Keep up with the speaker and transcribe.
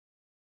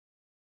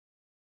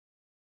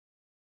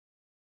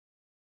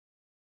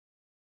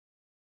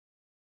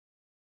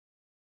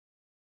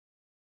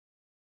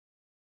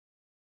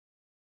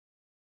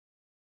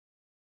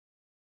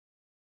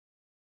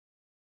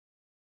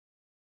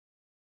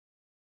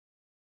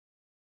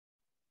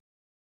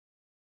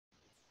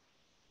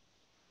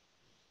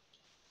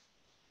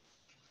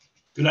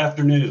Good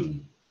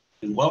afternoon,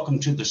 and welcome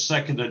to the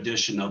second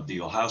edition of the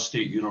Ohio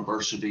State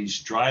University's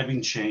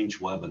Driving Change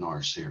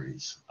webinar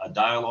series, a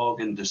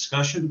dialogue and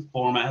discussion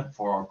format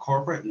for our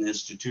corporate and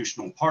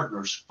institutional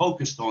partners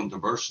focused on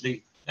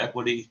diversity,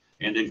 equity,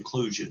 and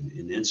inclusion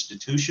in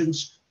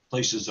institutions,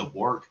 places of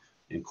work,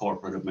 and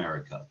corporate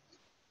America.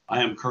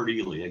 I am Kurt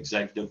Ely,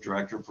 Executive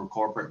Director for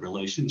Corporate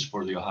Relations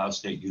for the Ohio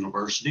State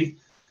University,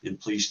 and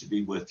pleased to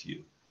be with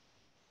you.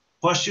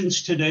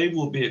 Questions today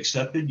will be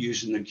accepted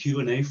using the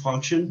Q&A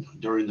function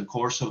during the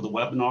course of the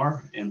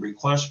webinar, and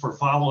requests for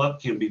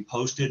follow-up can be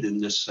posted in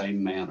this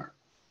same manner.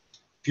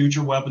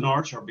 Future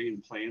webinars are being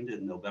planned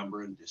in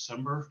November and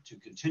December to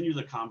continue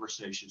the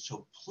conversation,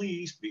 so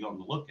please be on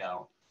the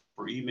lookout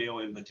for email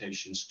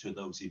invitations to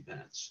those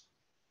events.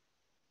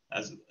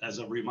 As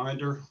a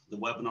reminder, the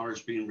webinar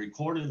is being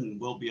recorded and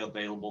will be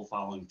available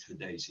following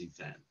today's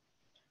event.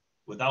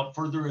 Without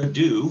further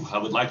ado, I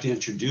would like to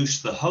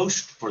introduce the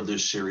host for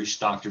this series,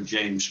 Dr.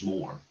 James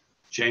Moore.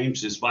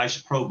 James is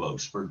Vice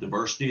Provost for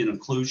Diversity and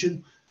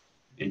Inclusion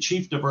and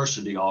Chief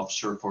Diversity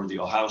Officer for the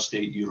Ohio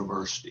State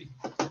University.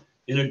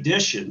 In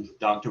addition,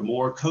 Dr.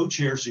 Moore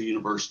co-chairs the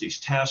university's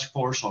task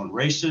force on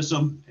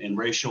racism and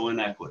racial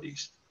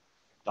inequities.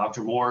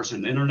 Dr. Moore is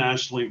an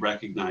internationally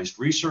recognized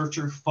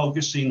researcher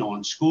focusing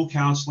on school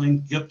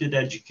counseling, gifted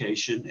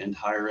education, and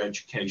higher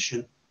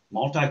education,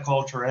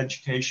 multicultural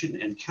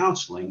education, and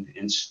counseling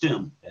in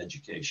STEM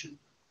education.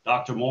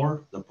 Dr.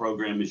 Moore, the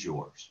program is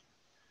yours.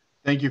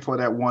 Thank you for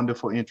that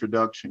wonderful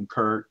introduction,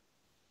 Kurt.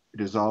 It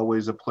is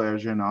always a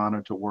pleasure and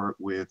honor to work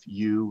with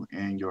you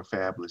and your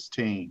fabulous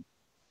team.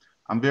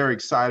 I'm very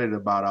excited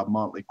about our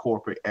monthly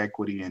Corporate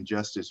Equity and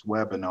Justice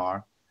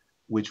webinar,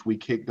 which we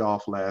kicked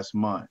off last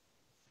month.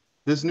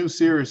 This new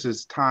series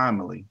is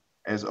timely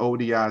as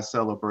ODI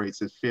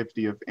celebrates its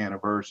 50th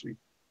anniversary.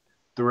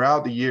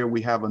 Throughout the year,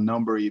 we have a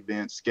number of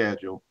events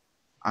scheduled.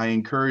 I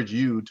encourage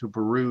you to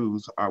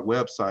peruse our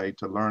website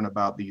to learn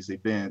about these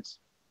events,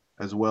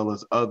 as well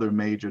as other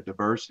major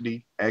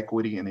diversity,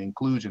 equity, and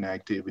inclusion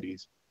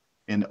activities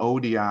in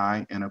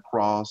ODI and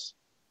across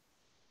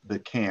the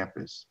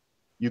campus.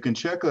 You can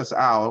check us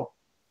out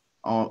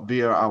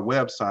via our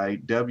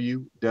website,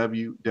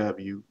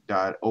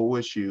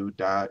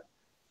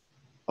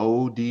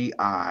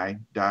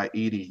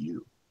 www.osu.odi.edu.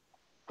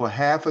 For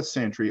half a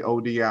century,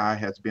 ODI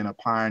has been a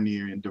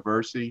pioneer in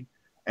diversity,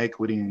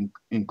 equity, and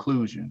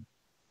inclusion.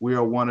 We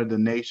are one of the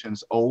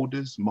nation's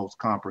oldest, most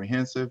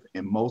comprehensive,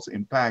 and most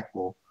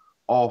impactful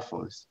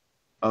offers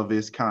of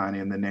its kind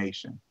in the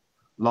nation.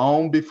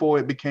 Long before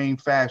it became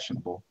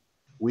fashionable,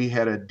 we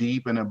had a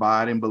deep and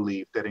abiding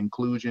belief that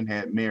inclusion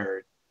had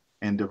merit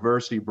and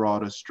diversity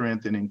brought us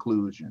strength and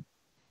inclusion.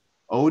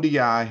 ODI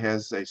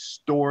has a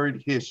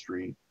storied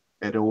history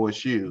at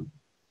OSU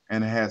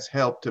and has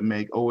helped to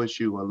make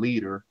OSU a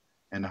leader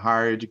in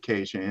higher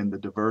education in the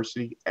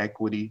diversity,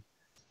 equity,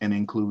 and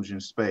inclusion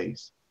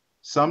space.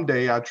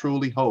 Someday, I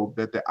truly hope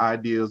that the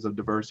ideas of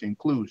diversity and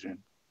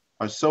inclusion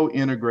are so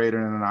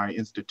integrated in our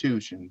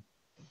institution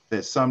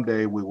that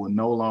someday we will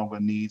no longer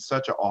need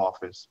such an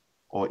office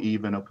or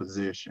even a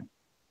position.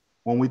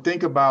 When we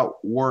think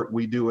about work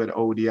we do at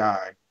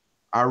ODI,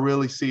 I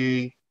really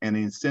see an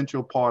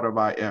essential part of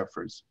our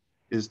efforts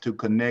is to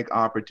connect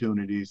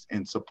opportunities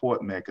and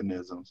support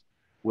mechanisms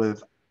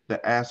with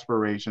the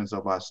aspirations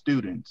of our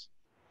students,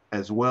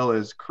 as well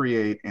as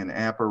create an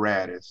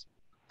apparatus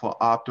for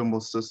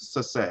optimal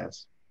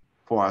success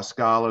for our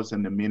scholars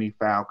and the many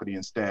faculty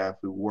and staff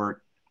who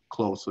work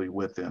closely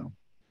with them.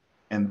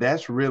 And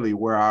that's really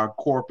where our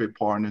corporate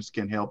partners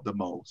can help the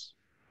most.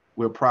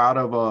 We're proud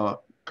of a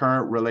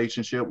current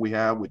relationship we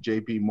have with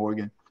JP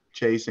Morgan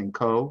Chase &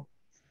 Co.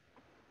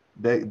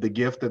 The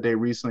gift that they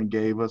recently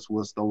gave us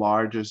was the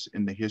largest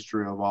in the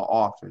history of our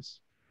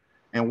office.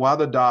 And while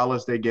the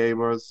dollars they gave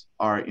us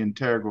are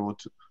integral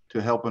to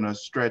helping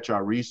us stretch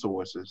our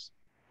resources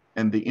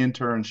and the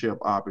internship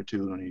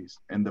opportunities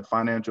and the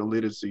financial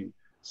literacy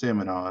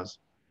seminars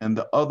and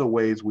the other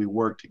ways we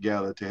work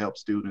together to help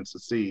students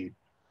succeed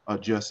are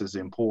just as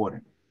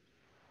important.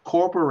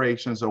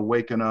 Corporations are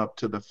waking up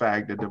to the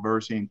fact that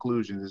diversity and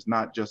inclusion is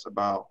not just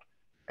about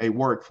a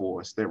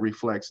workforce that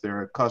reflects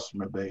their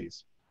customer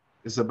base.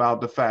 It's about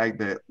the fact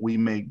that we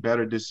make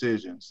better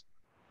decisions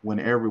when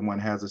everyone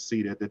has a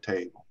seat at the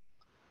table.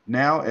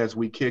 Now, as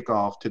we kick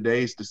off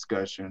today's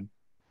discussion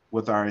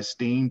with our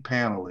esteemed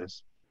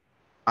panelists,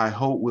 I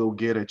hope we'll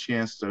get a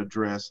chance to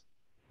address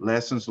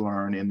lessons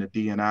learned in the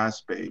D&I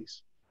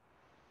space,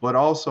 but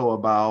also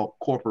about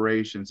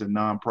corporations and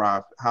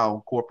nonprofit,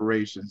 how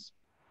corporations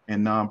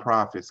and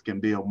nonprofits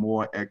can build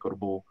more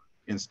equitable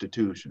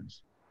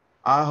institutions.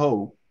 I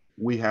hope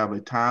we have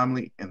a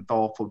timely and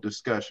thoughtful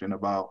discussion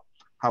about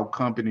how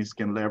companies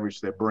can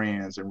leverage their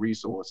brands and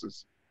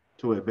resources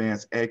to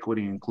advance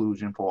equity and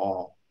inclusion for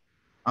all.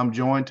 I'm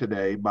joined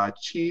today by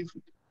Chief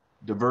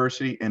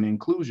Diversity and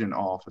Inclusion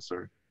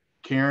Officer,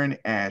 Karen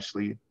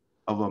Ashley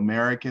of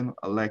American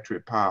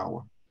Electric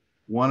Power,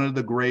 one of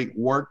the great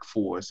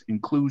workforce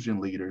inclusion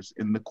leaders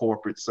in the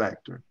corporate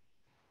sector,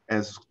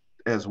 as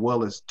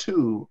well as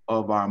two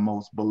of my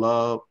most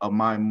beloved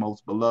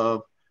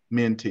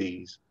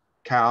mentees,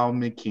 Kyle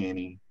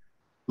McKinney,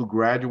 who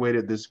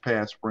graduated this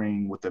past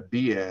spring with a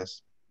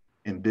BS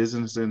in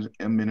Business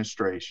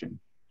Administration,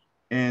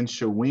 and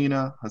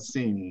Shawina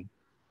Hassini,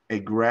 a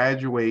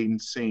graduating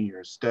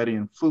senior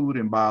studying food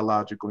and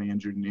biological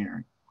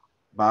engineering.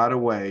 By the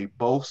way,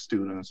 both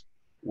students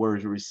were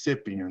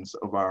recipients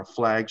of our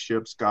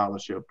flagship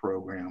scholarship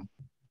program,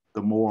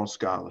 the Moral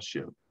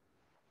Scholarship.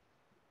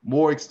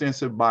 More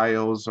extensive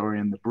bios are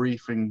in the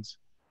briefings,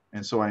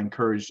 and so I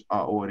encourage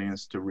our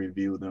audience to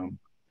review them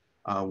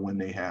when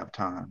they have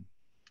time.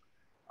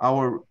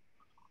 Our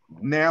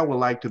now would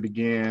like to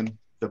begin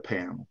the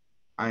panel.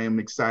 I am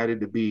excited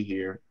to be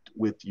here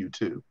with you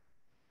too.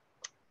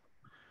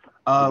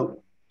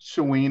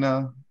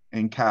 Shawina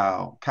and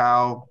Kyle.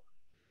 Kyle,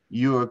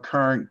 you are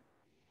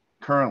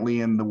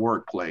currently in the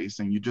workplace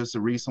and you just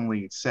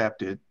recently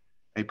accepted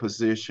a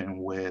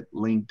position with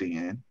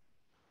LinkedIn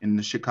in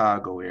the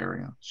Chicago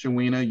area.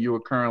 Shawina, you are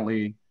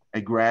currently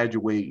a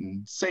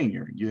graduating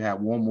senior. You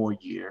have one more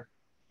year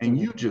and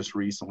you just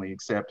recently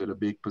accepted a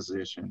big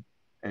position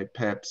at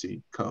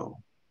PepsiCo.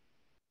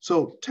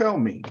 So tell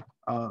me,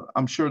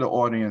 I'm sure the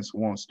audience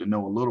wants to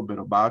know a little bit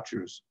about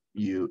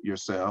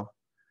yourself.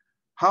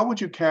 How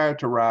would you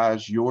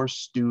characterize your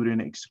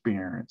student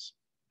experience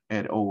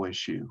at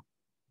OSU?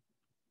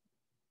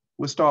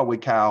 We'll start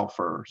with Kyle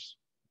first.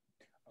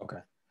 Okay.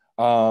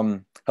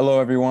 Hello,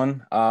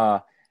 everyone.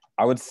 I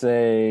would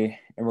say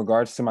in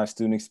regards to my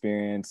student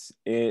experience,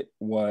 it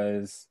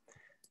was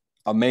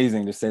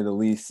amazing to say the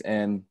least.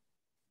 And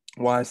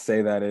why I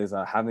say that is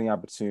having the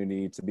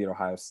opportunity to be at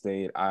Ohio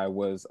State, I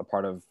was a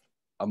part of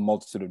a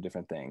multitude of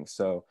different things.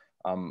 So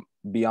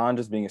beyond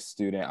just being a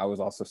student, I was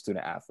also a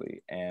student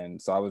athlete.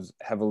 And so I was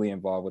heavily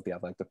involved with the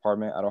athletic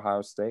department at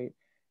Ohio State.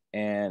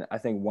 And I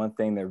think one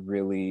thing that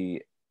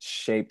really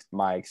shaped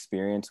my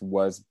experience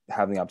was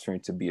having the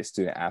opportunity to be a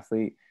student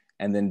athlete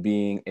and then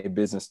being a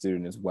business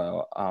student as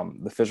well.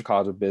 The Fisher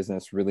College of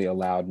Business really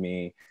allowed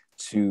me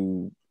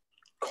to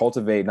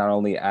cultivate not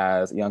only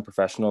as a young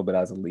professional, but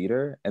as a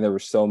leader. And there were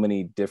so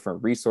many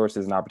different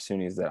resources and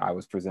opportunities that I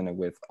was presented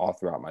with all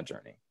throughout my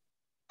journey.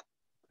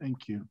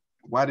 Thank you.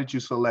 Why did you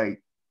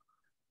select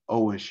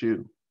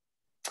OSU?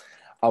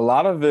 A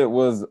lot of it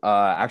was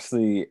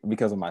actually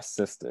because of my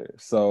sister.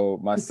 So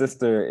my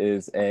sister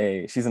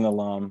she's an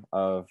alum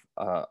of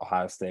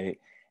Ohio State.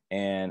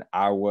 And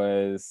I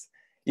was,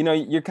 you're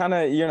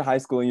in high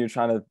school and you're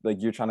trying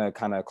to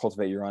kind of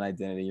cultivate your own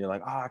identity. You're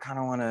like, oh, I kind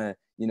of want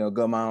to,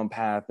 go my own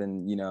path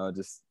and,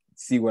 just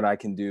see what I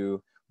can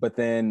do. But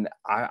then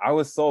I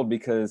was sold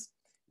because,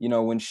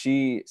 when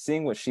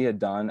seeing what she had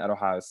done at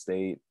Ohio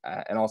State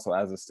and also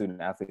as a student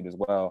athlete as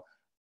well,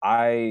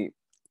 I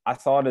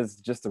saw it as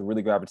just a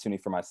really good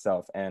opportunity for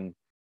myself, and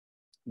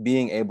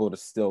being able to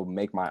still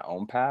make my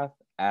own path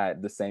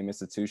at the same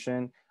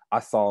institution.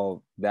 I saw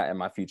that in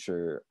my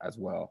future as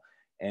well.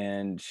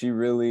 And she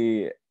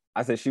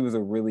was a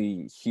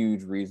really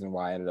huge reason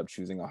why I ended up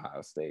choosing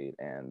Ohio State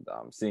and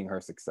seeing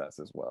her success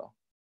as well.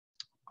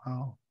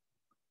 Oh,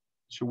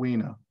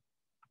 Shawina.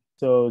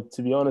 So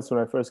to be honest, when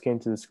I first came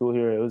to the school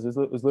here, it was a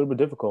little bit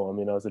difficult. I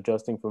mean, I was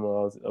adjusting I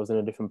was in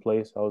a different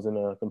place. I was in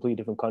a completely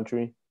different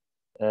country.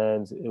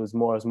 And I was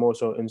more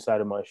so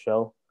inside of my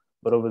shell.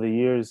 But over the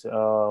years,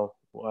 I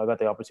got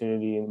the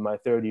opportunity in my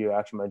third year,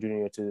 actually my junior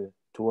year, to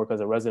work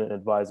as a resident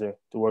advisor,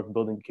 to work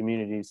building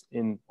communities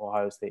in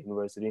Ohio State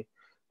University.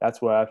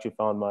 That's where I actually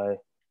found a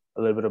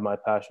little bit of my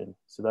passion.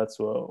 So that's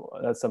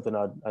something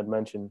I'd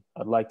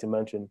like to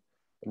mention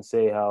and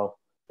say how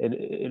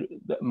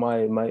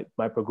my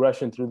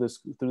progression through the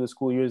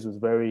school years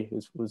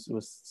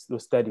was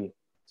steady.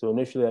 So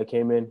initially I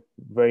came in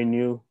very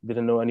new,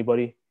 didn't know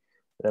anybody.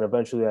 Then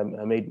eventually I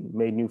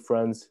made new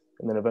friends,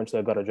 and then eventually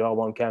I got a job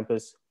on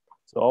campus.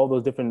 So all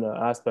those different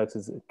aspects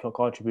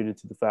contributed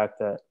to the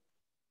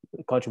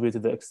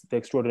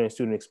extraordinary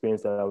student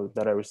experience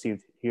that I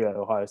received here at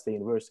Ohio State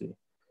University.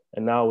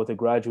 And now with me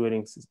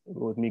graduating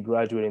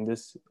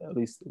this, at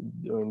least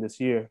during this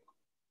year,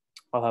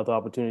 I'll have the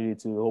opportunity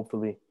to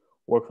hopefully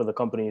work for the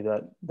company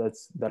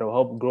that'll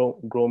help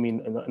grow me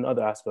in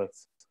other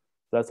aspects.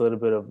 That's a little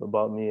bit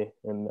about me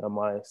and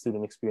my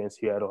student experience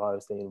here at Ohio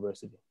State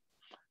University.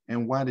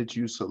 And why did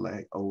you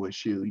select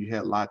OSU? You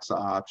had lots of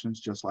options,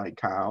 just like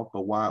Kyle,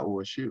 but why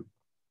OSU?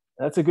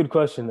 That's a good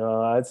question.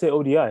 I'd say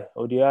ODI.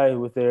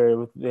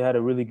 They had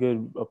a really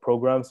good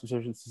program,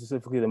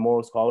 specifically the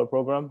Moral Scholar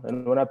program.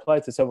 And when I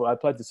applied to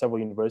several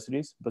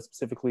universities, but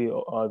specifically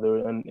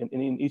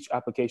in each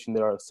application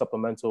there are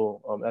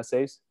supplemental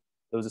essays.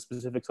 There was a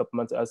specific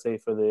supplemental essay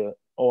for the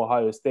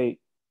Ohio State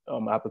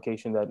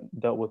application that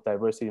dealt with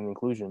diversity and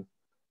inclusion,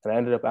 and I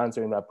ended up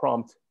answering that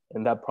prompt.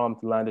 And that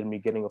prompt landed me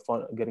getting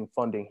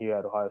funding here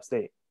at Ohio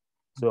State.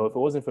 So if it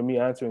wasn't for me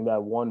answering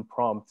that one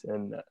prompt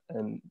and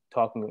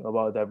talking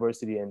about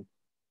diversity and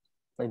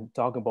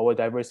talking about what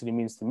diversity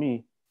means to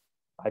me,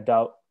 I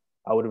doubt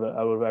I would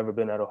have ever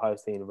been at Ohio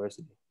State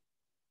University.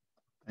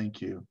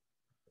 Thank you.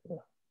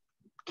 Yeah.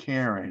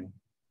 Karen,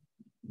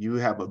 you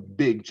have a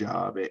big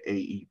job at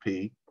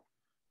AEP.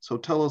 So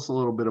tell us a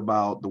little bit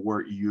about the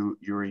work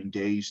you're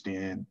engaged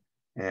in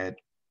at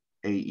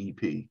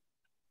AEP.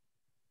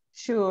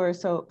 Sure.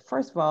 So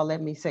first of all,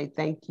 let me say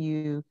thank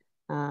you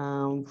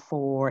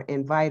for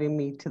inviting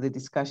me to the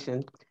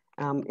discussion.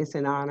 It's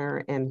an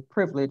honor and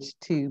privilege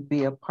to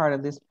be a part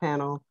of this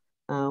panel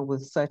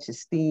with such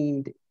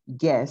esteemed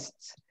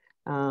guests.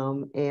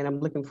 And I'm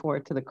looking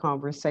forward to the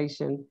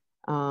conversation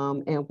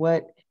and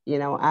what,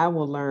 I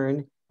will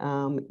learn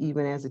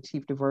even as a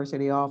Chief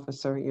Diversity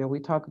Officer. We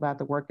talk about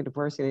the work of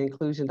diversity and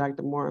inclusion,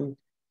 Dr. Moore. I'm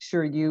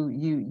sure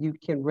you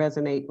can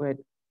resonate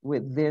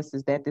with this,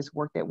 is that this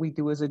work that we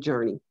do is a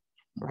journey,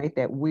 right?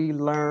 That we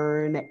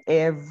learn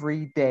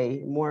every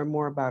day more and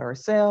more about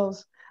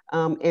ourselves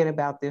and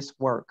about this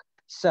work.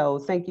 So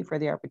thank you for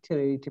the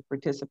opportunity to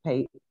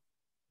participate.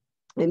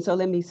 And so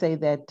let me say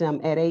that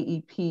at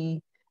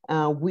AEP,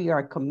 we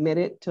are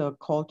committed to a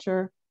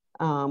culture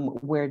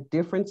where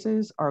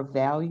differences are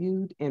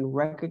valued and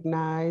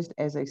recognized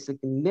as a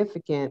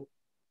significant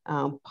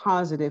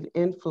positive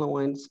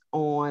influence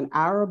on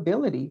our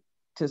ability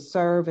to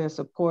serve and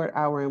support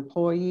our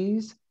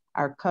employees,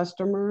 our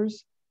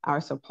customers, our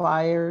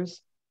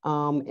suppliers,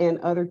 and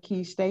other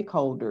key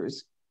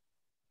stakeholders.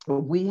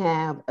 We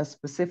have a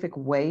specific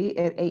way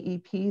at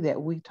AEP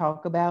that we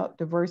talk about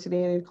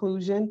diversity and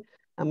inclusion.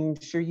 I'm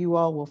sure you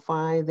all will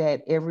find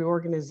that every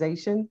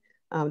organization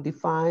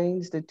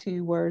defines the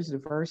two words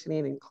diversity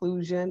and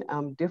inclusion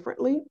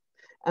differently.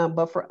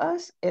 But for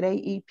us at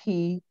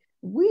AEP,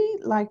 we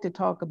like to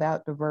talk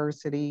about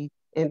diversity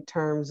in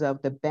terms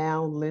of the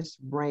boundless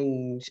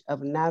range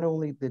of not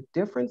only the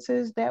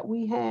differences that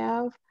we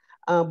have,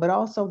 but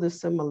also the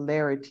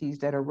similarities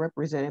that are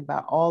represented by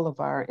all of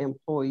our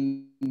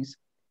employees,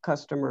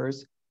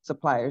 customers,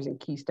 suppliers, and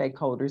key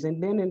stakeholders.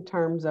 And then in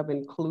terms of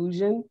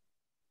inclusion,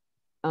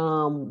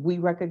 we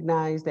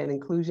recognize that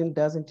inclusion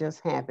doesn't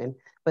just happen,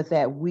 but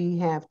that we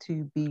have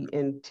to be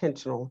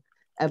intentional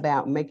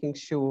about making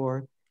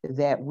sure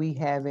that we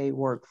have a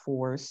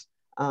workforce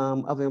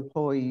of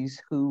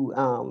employees who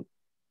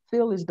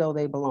feel as though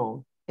they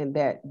belong and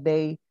that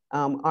they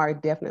are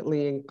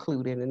definitely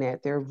included and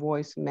that their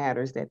voice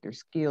matters, that their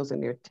skills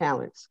and their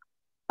talents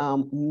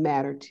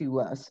matter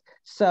to us.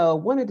 So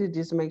wanted to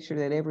just make sure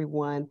that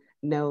everyone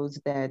knows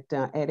that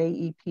at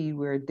AEP,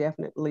 we're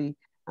definitely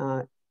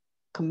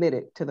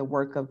committed to the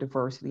work of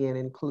diversity and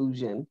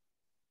inclusion.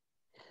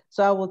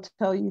 So I will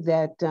tell you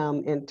that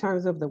in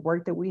terms of the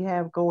work that we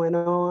have going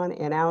on,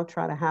 and I'll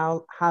try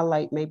to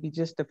highlight maybe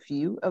just a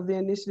few of the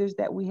initiatives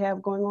that we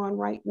have going on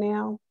right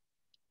now.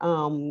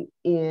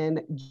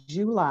 In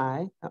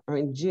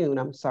June,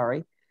 I'm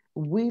sorry,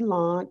 we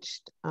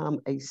launched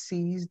a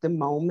Seize the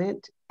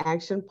Moment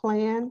action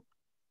plan.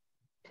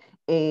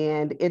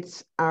 And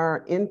it's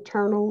our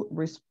internal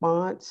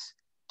response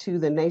to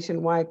the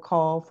nationwide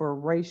call for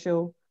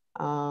racial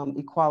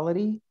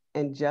equality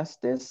and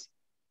justice.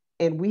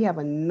 And we have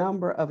a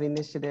number of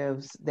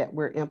initiatives that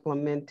we're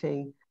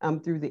implementing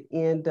through the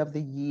end of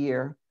the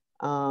year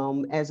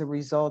as a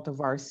result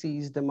of our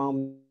Seize the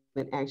Moment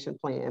action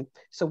plan.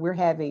 So we're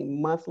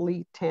having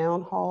monthly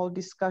town hall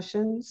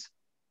discussions.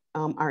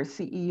 Our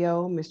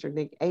CEO, Mr.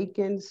 Nick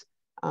Akins,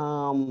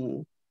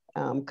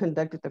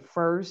 conducted the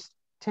first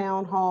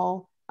town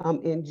hall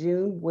in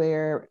June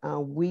where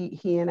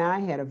he and I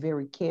had a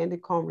very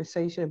candid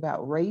conversation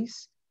about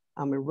race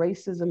and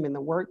racism in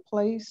the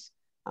workplace.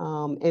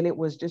 And it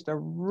was just a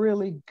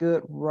really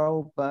good,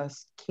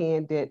 robust,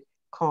 candid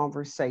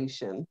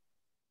conversation.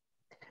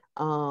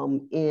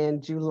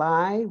 In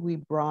July, we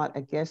brought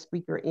a guest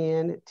speaker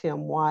in,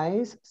 Tim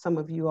Wise. Some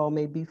of you all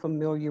may be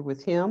familiar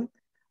with him.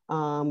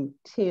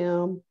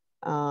 Tim,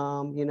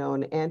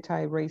 an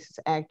anti-racist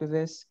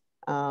activist,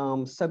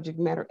 subject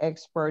matter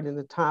expert in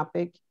the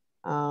topic,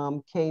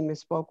 came and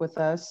spoke with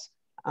us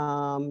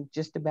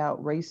just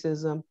about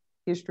racism,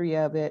 history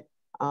of it,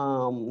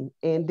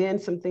 and then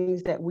some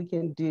things that we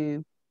can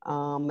do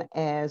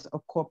as a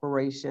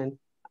corporation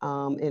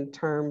in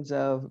terms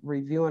of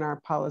reviewing our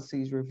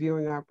policies,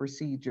 reviewing our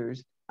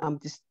procedures,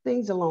 just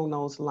things along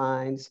those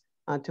lines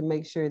to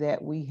make sure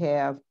that we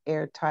have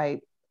airtight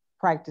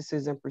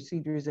practices and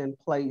procedures in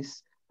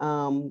place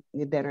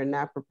that are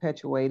not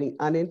perpetuating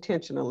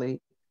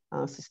unintentionally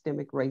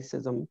systemic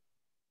racism.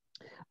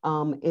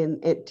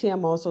 And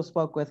Tim also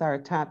spoke with our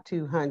top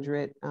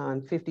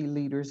 250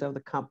 leaders of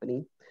the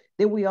company.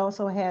 Then we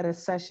also had a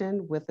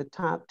session with the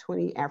top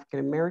 20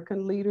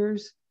 African-American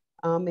leaders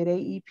at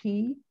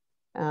AEP.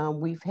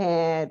 We've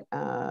had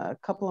a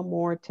couple of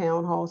more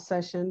town hall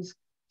sessions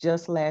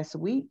just last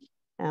week.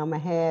 I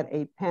had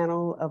a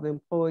panel of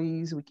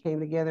employees. We came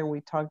together and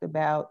we talked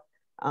about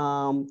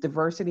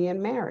diversity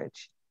in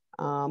marriage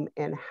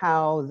and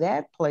how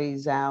that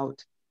plays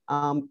out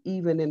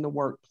even in the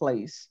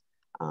workplace.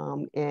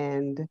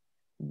 And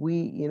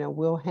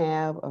we'll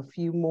have a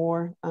few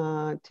more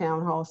town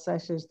hall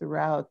sessions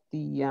throughout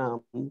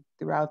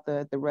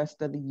the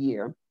rest of the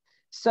year.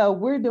 So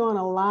we're doing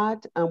a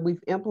lot.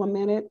 We've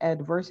implemented a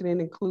diversity and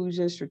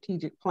inclusion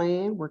strategic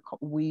plan.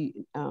 We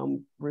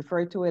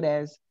refer to it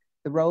as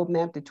the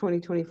roadmap to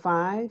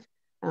 2025,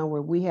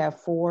 where we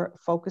have 4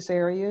 focus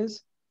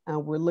areas.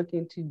 We're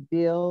looking to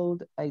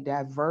build a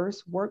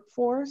diverse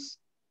workforce,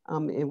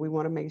 and we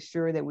want to make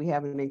sure that we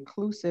have an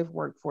inclusive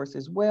workforce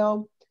as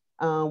well.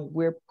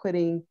 We're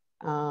putting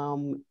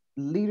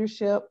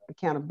leadership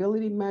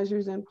accountability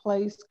measures in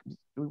place.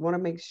 We want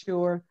to make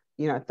sure,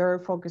 our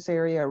third focus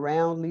area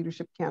around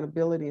leadership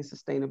accountability and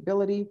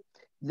sustainability,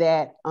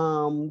 that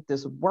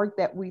this work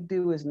that we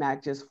do is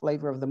not just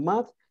flavor of the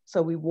month.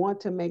 So we want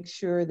to make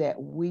sure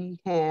that we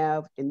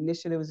have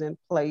initiatives in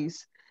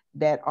place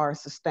that are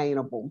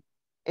sustainable.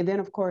 And then,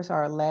 of course,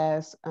 our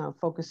last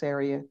focus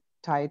area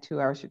tied to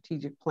our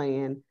strategic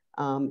plan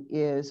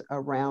is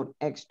around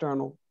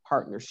external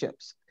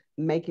partnerships,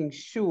 making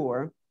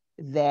sure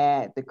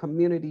that the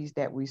communities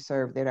that we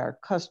serve, that our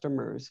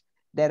customers,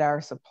 that our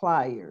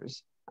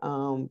suppliers,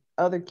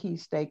 other key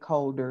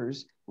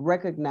stakeholders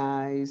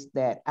recognize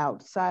that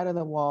outside of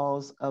the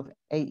walls of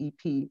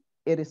AEP,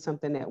 it is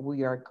something that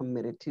we are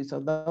committed to. So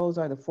those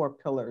are the 4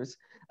 pillars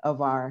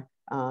of our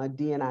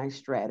D&I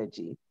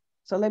strategy.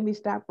 So let me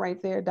stop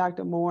right there,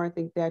 Dr. Moore. I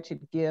think that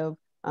should give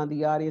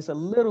the audience a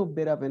little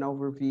bit of an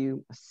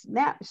overview, a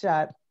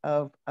snapshot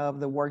of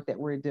the work that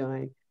we're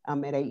doing at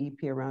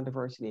AEP around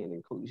diversity and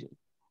inclusion.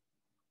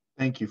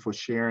 Thank you for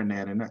sharing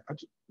that. And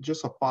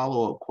just a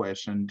follow-up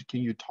question.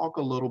 Can you talk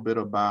a little bit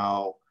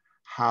about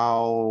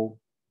how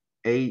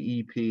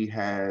AEP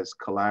has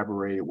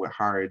collaborated with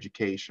higher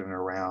education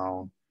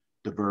around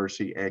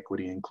diversity,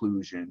 equity,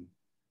 inclusion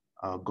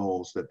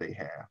goals that they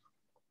have?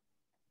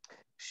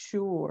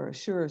 Sure.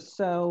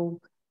 So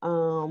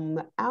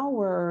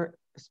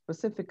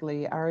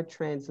specifically our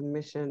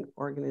transmission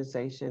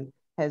organization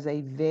has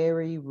a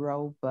very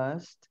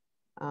robust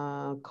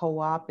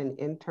co-op and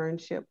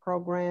internship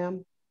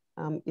program,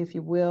 if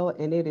you will,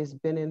 and it has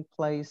been in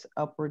place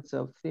upwards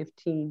of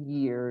 15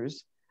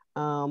 years.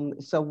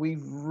 So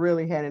we've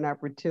really had an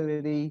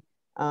opportunity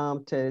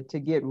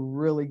to get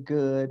really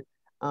good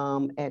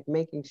at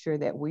making sure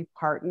that we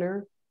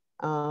partner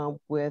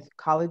with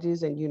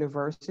colleges and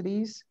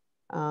universities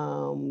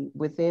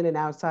within and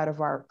outside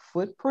of our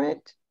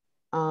footprint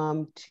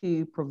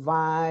to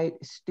provide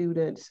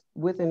students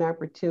with an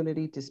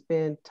opportunity to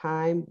spend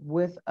time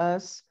with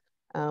us,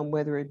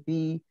 whether it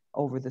be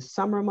over the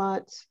summer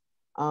months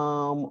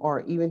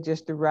or even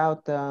just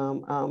throughout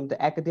the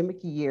academic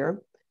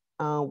year,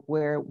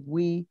 where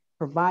we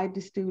provide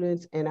the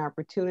students an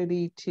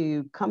opportunity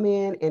to come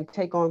in and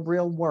take on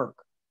real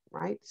work,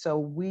 right? So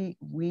we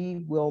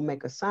will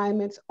make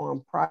assignments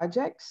on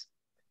projects.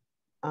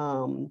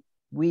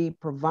 We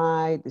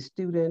provide the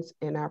students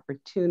an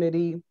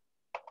opportunity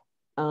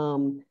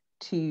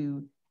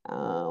to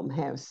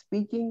have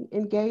speaking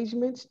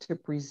engagements, to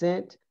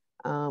present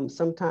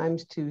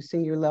sometimes to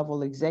senior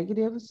level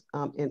executives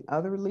and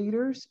other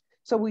leaders.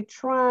 So we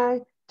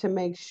try to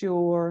make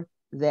sure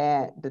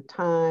that the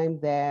time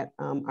that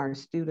our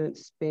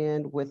students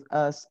spend with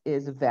us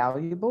is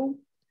valuable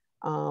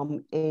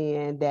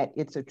and that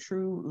it's a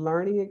true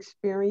learning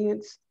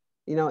experience,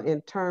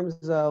 in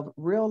terms of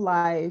real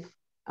life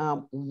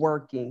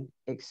working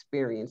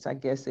experience, I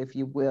guess, if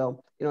you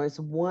will. It's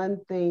one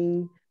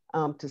thing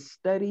to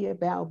study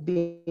about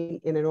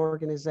being in an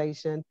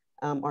organization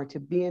or to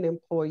be an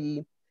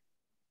employee.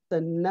 It's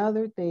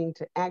another thing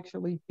to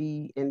actually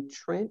be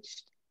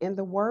entrenched in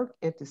the work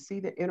and to see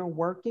the inner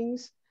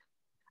workings,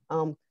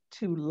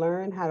 to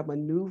learn how to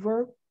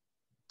maneuver,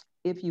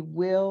 if you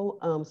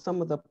will,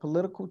 some of the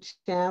political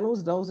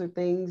channels. Those are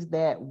things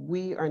that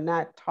we are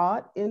not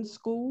taught in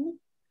school.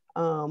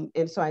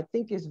 And so I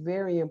think it's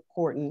very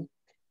important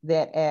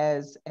that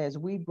as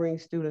we bring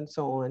students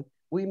on,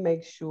 we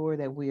make sure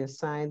that we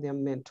assign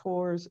them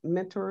mentors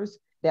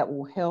that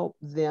will help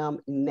them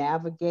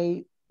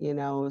navigate,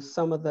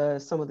 some of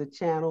the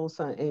channels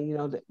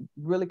and,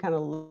 really kind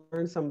of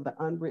learn some of the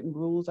unwritten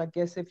rules, I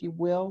guess, if you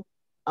will,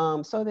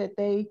 so that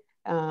they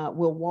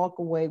will walk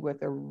away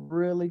with a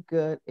really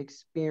good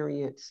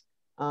experience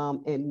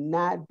and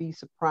not be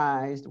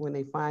surprised when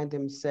they find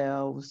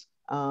themselves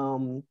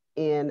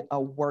in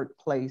a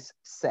workplace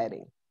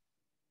setting.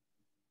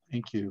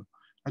 Thank you.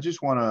 I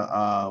just want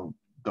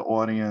the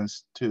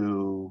audience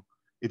to,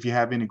 if you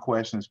have any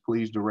questions,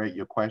 please direct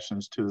your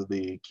questions to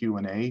the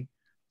Q&A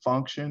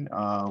function.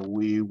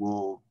 We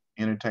will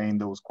entertain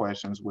those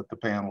questions with the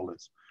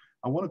panelists.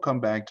 I want to come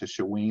back to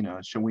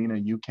Shawina.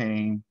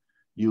 Shawina,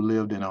 you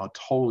lived in a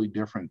totally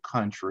different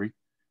country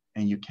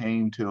and you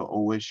came to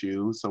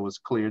OSU, so it's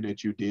clear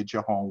that you did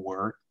your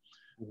homework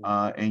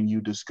and you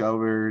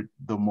discovered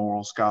the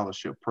Moral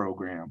Scholarship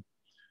Program.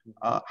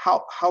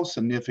 How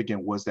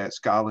significant was that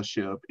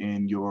scholarship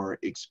in your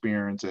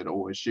experience at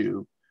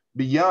OSU,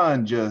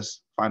 beyond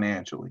just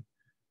financially?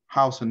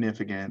 How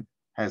significant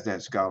has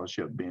that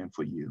scholarship been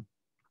for you?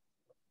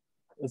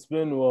 It's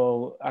been,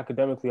 well,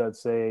 academically, I'd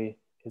say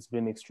it's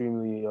been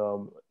extremely,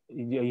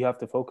 you have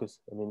to focus.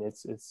 I mean,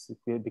 it's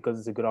good because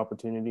it's a good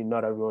opportunity.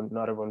 Not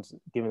everyone's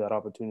given that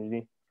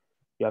opportunity.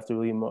 You have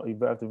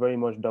to very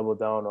much double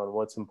down on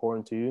what's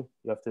important to you.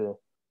 You have to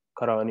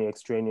cut out any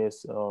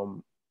extraneous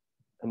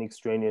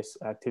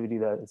activity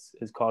that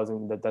is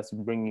causing that's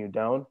bringing you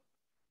down.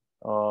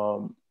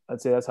 I'd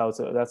say that's how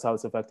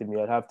it's affected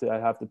me. I have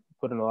to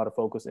put in a lot of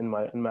focus in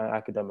my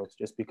academics,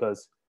 just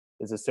because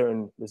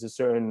there's a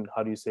certain,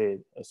 how do you say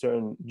it, a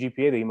certain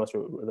GPA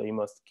that you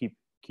must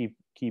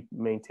keep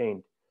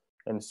maintained.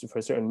 And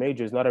for certain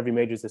majors, not every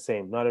major is the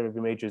same. Not every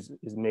major is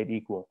made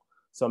equal.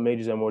 Some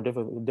majors are more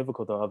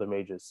difficult than other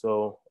majors.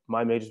 So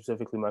my major,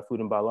 specifically my food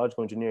and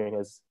biological engineering,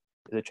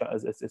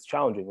 it's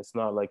challenging. It's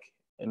not like,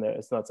 and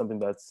it's not something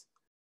that's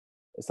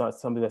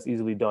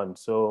easily done.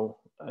 So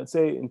I'd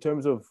say in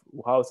terms of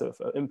how it's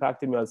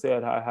impacted me, I'd say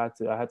I had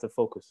to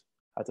focus.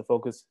 I had to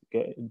focus,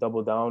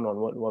 double down on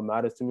what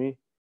matters to me,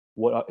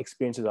 what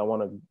experiences I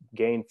want to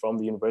gain from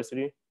the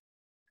university,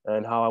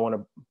 and how I want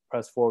to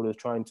press forward with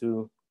trying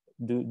to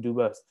do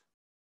best.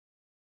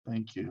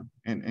 Thank you.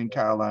 And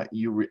Kyle,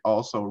 you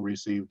also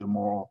received the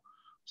Moral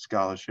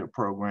Scholarship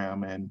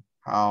Program, and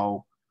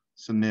how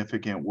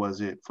significant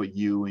was it for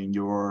you in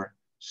your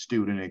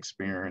student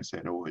experience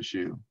at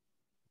OSU?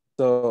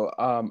 So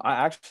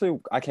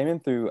I came in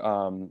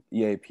through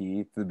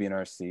EAP, through the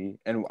BNRC,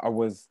 and I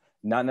was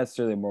not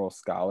necessarily a moral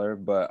scholar,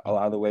 but a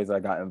lot of the ways I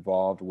got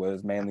involved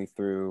was mainly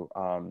through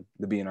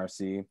the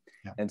BNRC.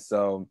 Yeah. And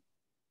so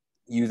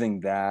using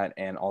that,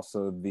 and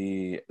also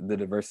the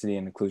diversity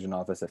and inclusion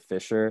office at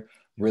Fisher,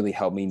 really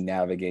helped me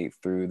navigate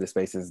through the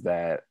spaces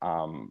that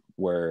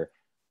were,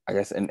 I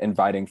guess,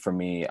 inviting for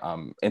me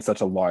in such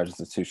a large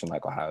institution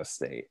like Ohio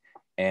State.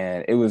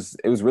 And it was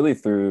really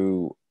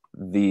through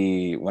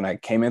when I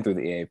came in through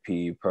the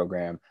EAP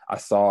program, I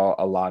saw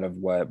a lot of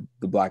what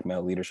the Black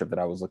male leadership that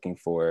I was looking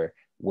for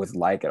was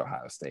like at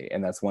Ohio State.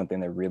 And that's one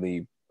thing that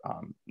really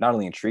not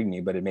only intrigued me,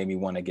 but it made me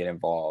want to get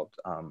involved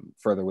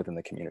further within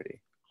the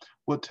community.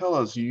 Well, tell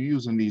us, you're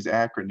using these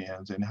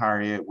acronyms. In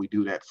higher ed, we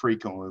do that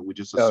frequently. We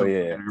just assume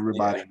that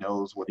everybody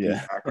knows what these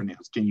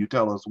acronyms. Can you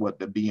tell us what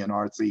the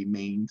BNRC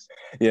means?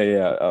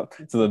 So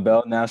the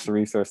Bell National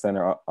Resource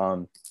Center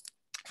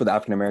for the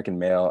African American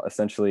male,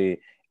 essentially,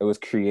 it was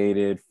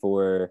created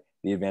for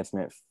the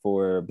advancement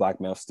for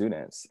Black male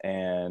students,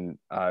 and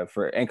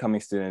for incoming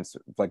students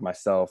like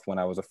myself when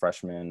I was a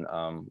freshman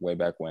way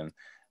back when.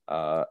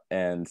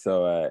 And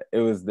so it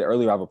was the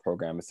early arrival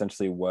program.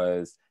 Essentially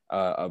was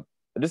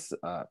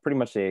pretty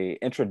much a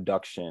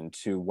introduction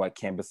to what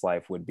campus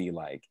life would be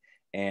like.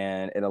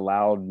 And it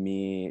allowed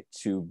me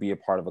to be a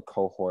part of a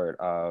cohort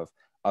of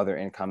other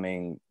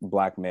incoming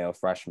Black male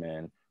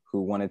freshmen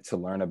who wanted to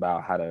learn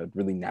about how to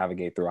really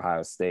navigate through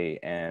Ohio State,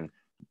 and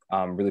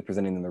really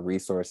presenting them the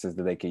resources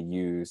that they could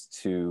use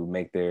to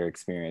make their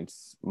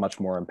experience much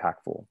more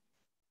impactful.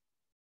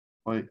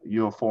 Well,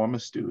 you're a former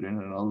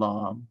student, an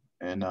alum,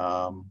 and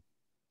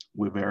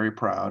we're very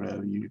proud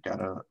of you. You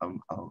got a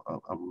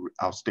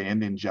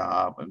outstanding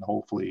job, and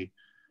hopefully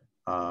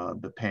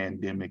the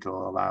pandemic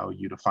will allow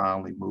you to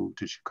finally move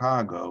to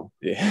Chicago.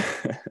 Yeah.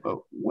 But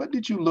what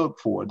did you look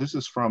for? This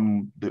is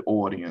from the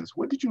audience.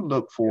 What did you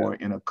look for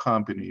in a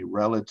company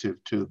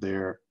relative to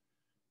their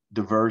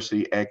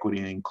diversity, equity,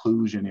 and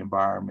inclusion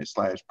environment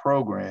 /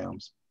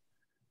 programs?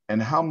 And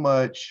how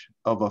much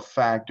of a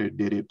factor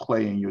did it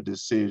play in your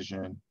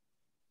decision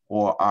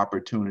or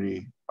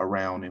opportunity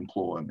around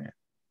employment?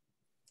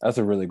 That's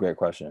a really great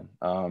question.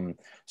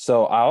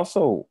 So I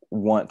also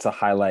want to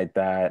highlight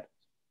that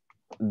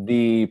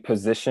the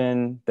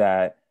position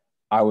that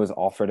I was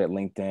offered at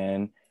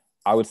LinkedIn,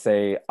 I would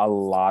say a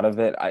lot of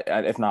it,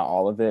 if not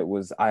all of it,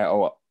 I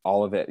owe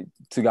all of it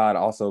to God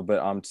also,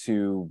 but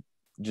to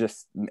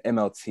just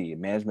MLT,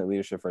 Management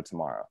Leadership for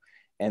Tomorrow.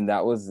 And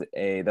that's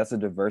a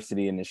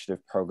diversity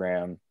initiative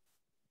program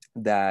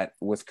that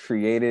was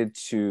created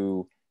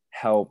to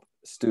help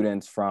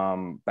students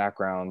from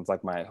backgrounds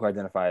like who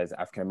identify as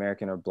African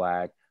American or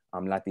Black,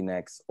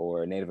 Latinx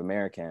or Native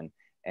American,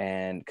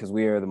 and because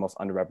we are the most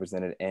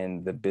underrepresented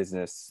in the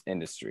business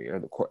industry or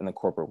in the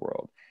corporate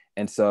world.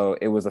 And so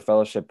it was a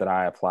fellowship that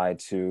I applied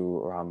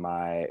to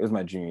it was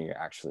my junior year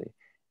actually.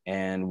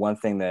 And one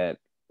thing that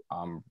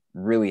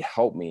really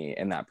helped me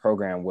in that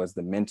program was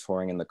the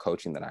mentoring and the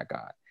coaching that I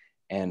got.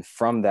 And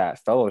from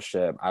that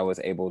fellowship, I was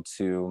able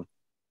to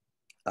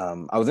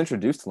I was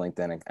introduced to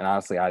LinkedIn, and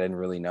honestly, I didn't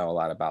really know a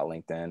lot about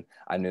LinkedIn.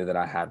 I knew that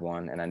I had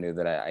one, and I knew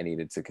that I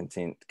needed to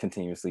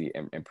continuously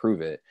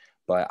improve it,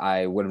 but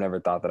I would have never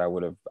thought that I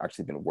would have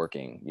actually been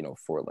working,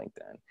 for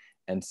LinkedIn.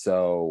 And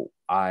so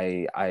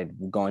I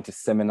going to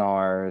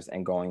seminars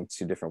and going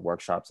to different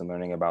workshops and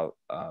learning about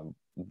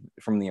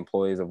from the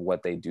employees of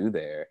what they do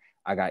there.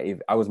 I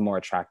was more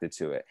attracted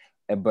to it,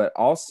 but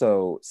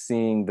also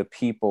seeing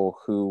people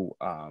who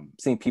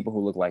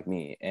look like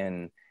me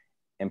in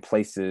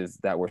places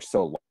that were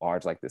so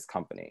large like this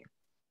company.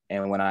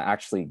 And when I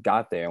actually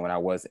got there, when I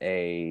was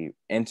a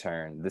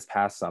intern this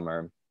past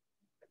summer,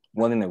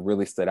 one thing that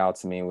really stood out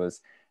to me was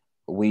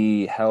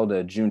we held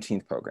a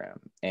Juneteenth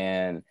program.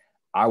 And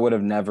I would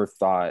have never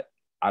thought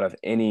out of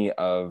any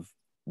of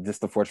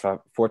just the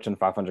Fortune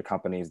 500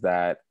 companies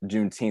that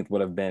Juneteenth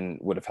would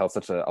have held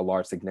such a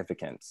large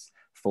significance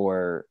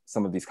for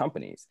some of these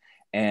companies.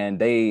 And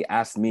they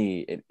asked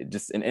me,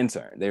 just an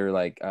intern, they were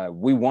like,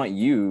 we want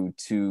you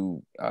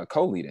to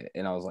co-lead it.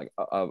 And I was like,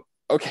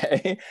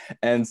 okay.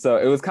 And so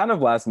it was kind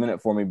of last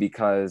minute for me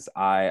because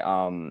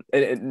now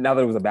that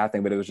it was a bad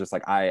thing, but it was just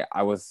like,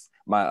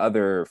 my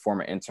other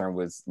former intern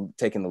was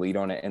taking the lead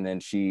on it. And then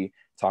she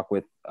talked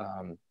with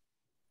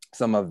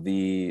some of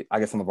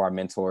our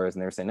mentors,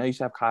 and they were saying, no, you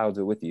should have Kyle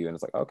do it with you. And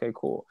it's like, okay,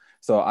 cool.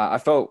 So I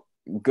felt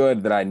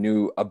good that I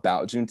knew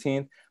about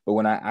Juneteenth, but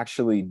when I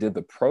actually did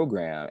the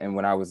program and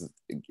when I was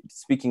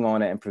speaking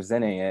on it and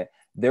presenting it,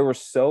 there were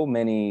so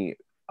many,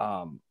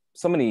 I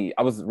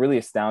was really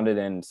astounded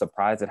and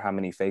surprised at how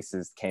many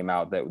faces came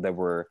out that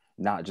were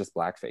not just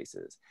Black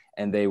faces,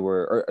 and they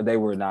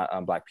were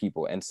not Black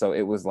people. And so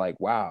it was like,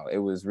 wow, it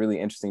was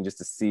really interesting just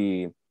to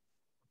see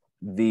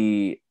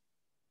the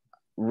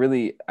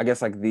really, I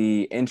guess, like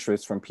the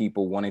interest from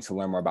people wanting to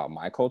learn more about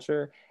my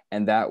culture.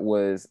 And I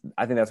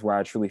think that's where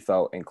I truly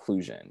felt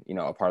inclusion,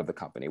 a part of the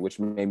company, which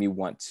made me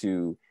want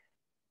to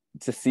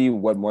see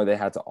what more they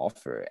had to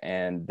offer.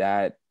 And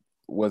that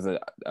was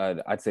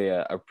I'd say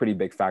a pretty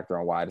big factor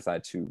on why I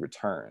decided to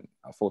return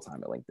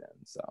full-time at LinkedIn.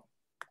 So.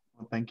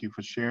 Well, thank you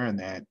for sharing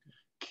that.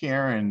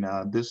 Karen,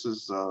 this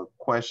is a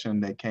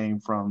question that came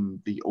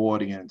from the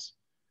audience.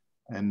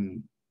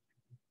 And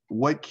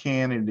what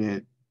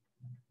candid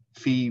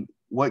feedback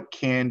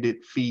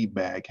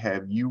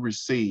have you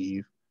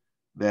received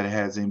that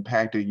has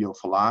impacted your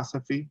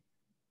philosophy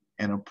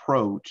and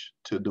approach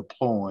to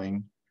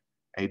deploying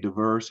a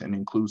diverse and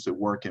inclusive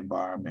work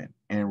environment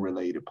and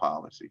related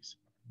policies?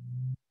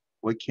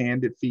 What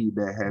candid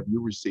feedback have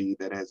you received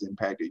that has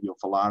impacted your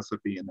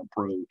philosophy and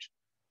approach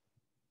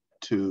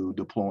to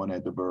deploying a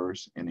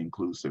diverse and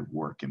inclusive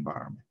work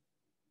environment?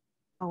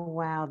 Oh,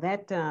 wow.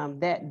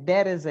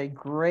 That is a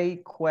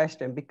great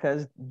question,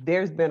 because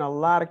there's been a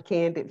lot of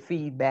candid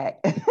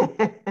feedback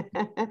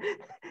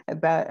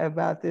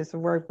about this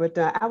work. But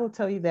I will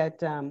tell you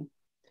that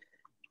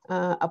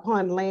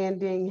upon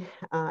landing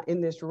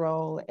in this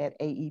role at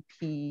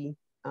AEP,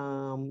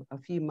 a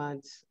few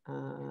months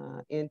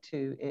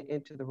into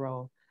the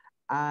role,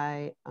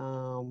 I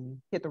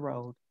hit the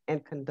road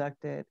and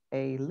conducted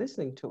a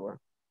listening tour,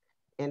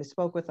 and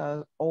spoke with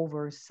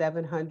over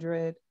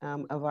 700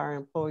 of our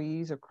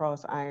employees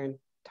across our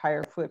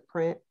entire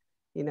footprint,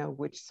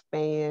 which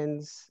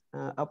spans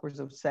upwards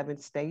of 7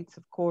 states,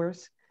 of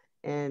course.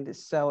 And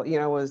so,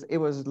 it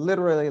was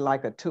literally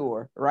like a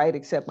tour, right?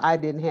 Except I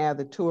didn't have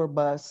the tour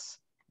bus,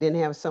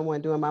 didn't have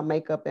someone doing my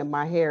makeup and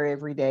my hair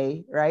every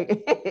day,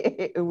 right?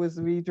 It was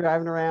me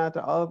driving around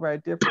to all of our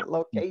different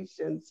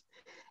locations.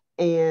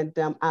 And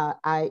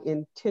I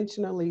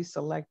intentionally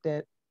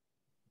selected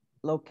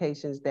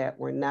locations that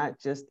were not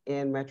just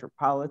in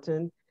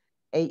metropolitan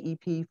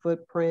AEP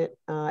footprint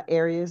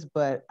areas,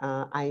 but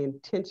I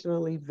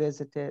intentionally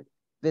visited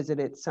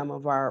some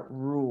of our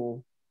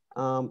rural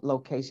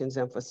locations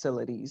and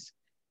facilities.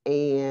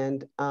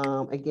 And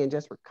again,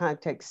 just for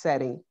context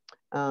setting,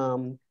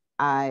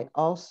 I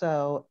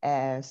also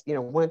asked,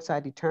 once I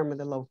determined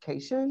the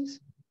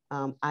locations,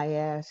 I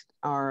asked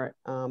our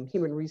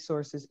Human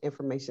Resources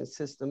Information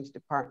Systems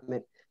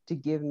Department to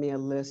give me a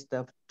list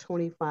of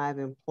 25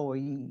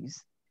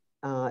 employees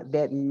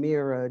that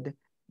mirrored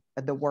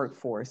the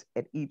workforce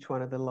at each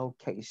one of the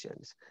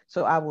locations.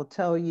 So I will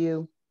tell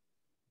you,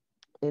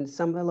 in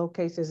some of the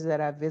locations that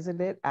I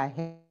visited,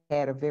 I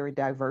had a very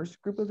diverse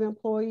group of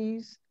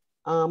employees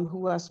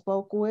who I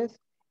spoke with.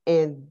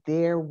 And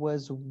there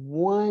was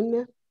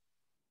one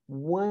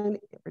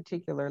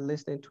particular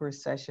listening tour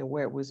session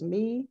where it was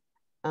me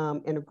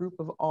and a group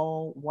of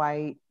all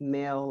white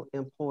male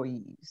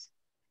employees.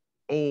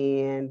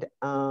 And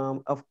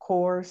of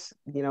course,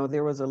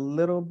 there was a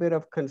little bit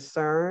of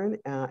concern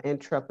and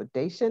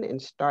trepidation in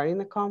starting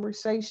the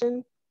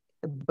conversation.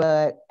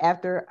 But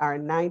after our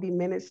 90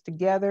 minutes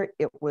together,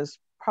 it was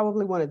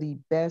probably one of the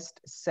best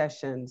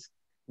sessions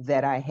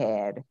that I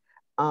had.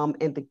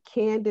 And the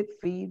candid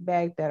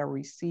feedback that I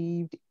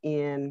received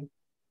in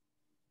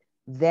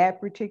that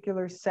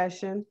particular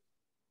session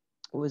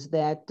was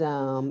that,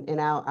 and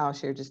I'll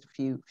share just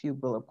a few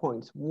bullet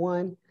points.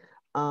 One,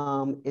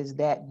 is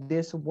that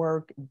this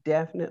work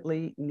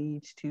definitely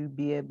needs to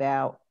be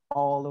about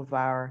all of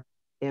our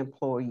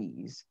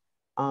employees,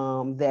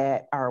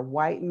 that our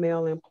white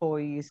male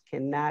employees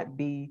cannot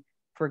be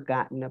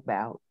forgotten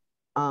about,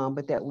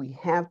 but that we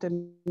have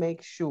to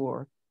make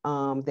sure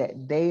that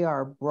they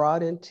are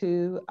brought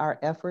into our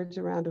efforts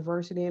around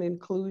diversity and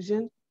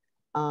inclusion,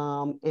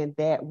 and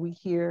that we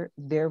hear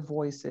their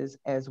voices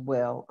as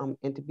well.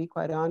 And to be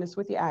quite honest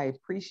with you, I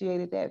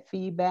appreciated that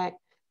feedback,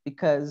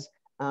 because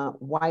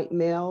white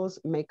males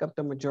make up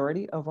the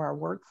majority of our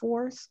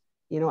workforce,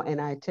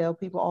 and I tell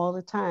people all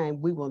the time,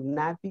 we will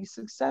not be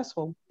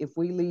successful if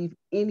we leave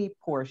any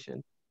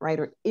portion, right,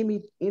 or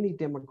any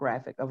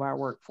demographic of our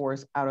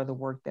workforce out of the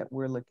work that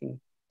we're looking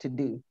to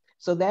do.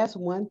 So that's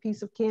one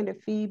piece of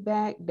candid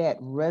feedback that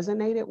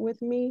resonated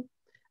with me.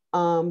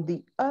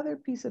 The other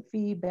piece of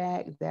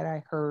feedback that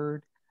I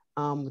heard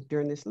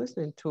during this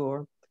listening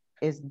tour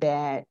is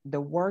that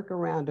the work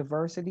around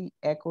diversity,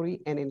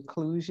 equity, and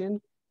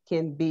inclusion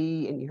can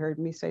be, and you heard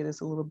me say this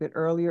a little bit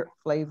earlier,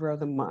 flavor of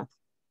the month.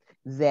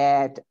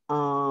 That,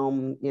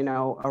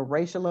 a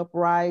racial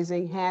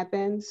uprising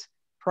happens,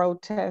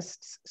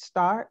 protests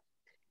start,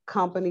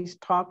 companies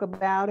talk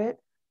about it,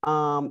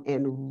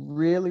 and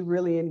really,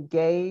 really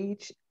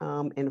engage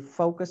and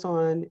focus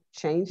on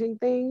changing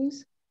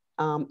things.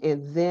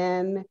 And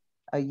then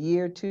a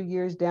year, 2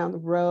 years down the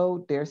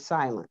road, there's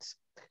silence.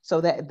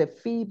 So that the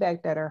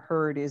feedback that I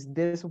heard is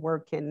this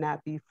work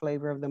cannot be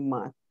flavor of the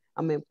month.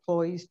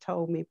 Employees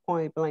told me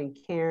point blank,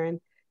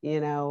 Karen,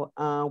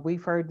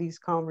 we've heard these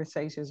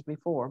conversations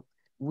before.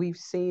 We've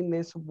seen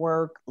this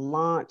work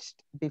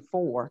launched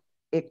before.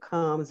 It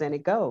comes and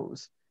it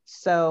goes.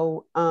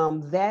 So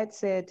that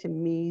said to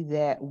me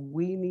that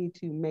we need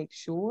to make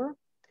sure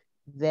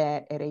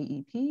that at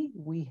AEP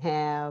we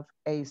have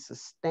a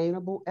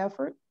sustainable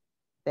effort,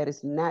 that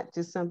is not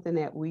just something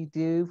that we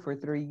do for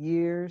 3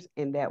 years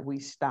and that we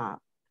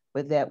stop,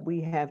 but that we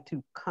have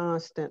to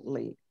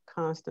constantly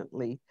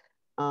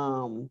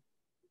um,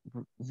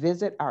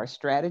 visit our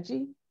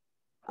strategy,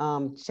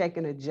 check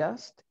and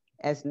adjust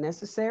as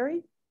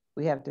necessary.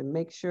 We have to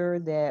make sure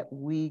that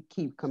we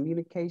keep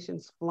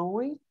communications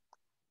flowing.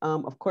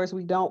 Of course,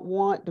 we don't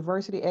want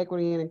diversity,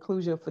 equity, and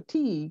inclusion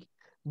fatigue,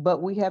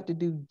 but we have to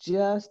do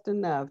just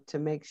enough to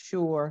make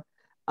sure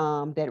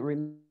that it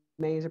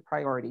remains a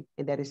priority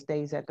and that it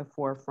stays at the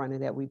forefront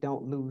and that we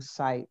don't lose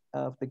sight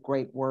of the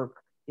great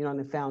work, and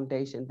the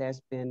foundation that's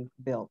been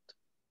built.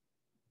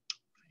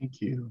 Thank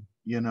you.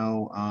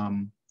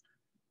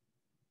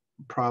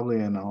 Probably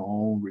in our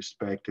own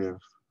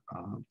respective,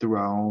 through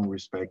our own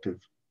respective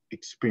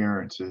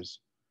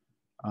experiences,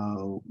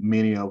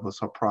 many of us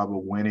have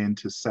probably went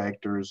into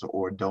sectors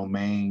or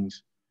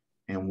domains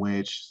in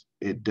which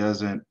it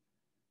doesn't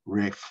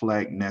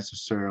reflect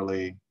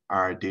necessarily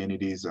our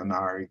identities and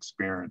our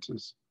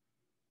experiences.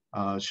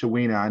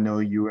 Shawina, I know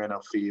you're in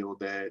a field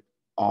that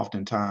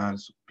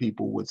oftentimes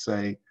people would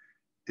say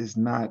is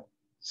not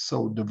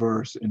so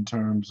diverse in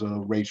terms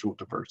of racial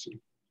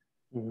diversity.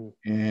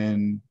 Mm-hmm.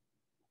 And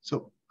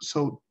so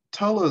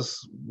tell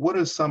us, what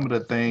are some of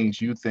the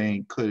things you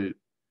think could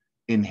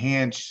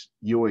enhance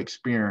your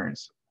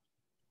experience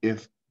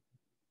if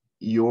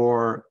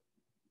your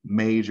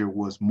major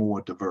was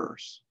more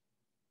diverse?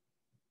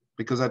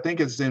 Because I think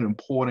it's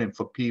important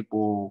for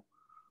people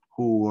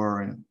who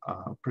are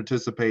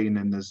participating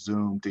in this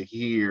Zoom to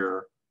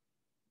hear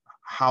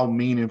how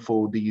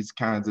meaningful these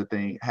kinds of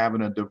things,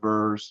 having a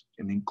diverse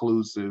and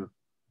inclusive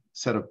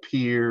set of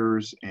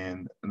peers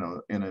and,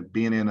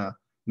 being in a,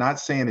 not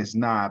saying it's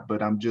not,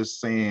 but I'm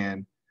just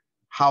saying,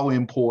 how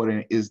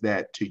important is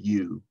that to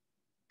you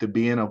to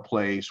be in a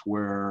place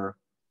where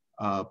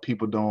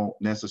people don't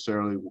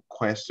necessarily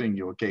question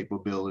your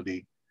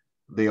capability?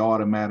 They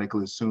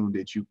automatically assume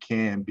that you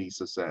can be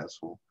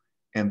successful,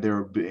 and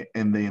the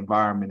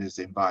environment is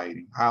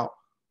inviting. How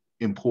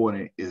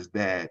important is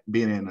that,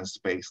 being in a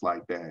space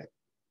like that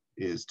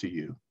is to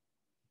you?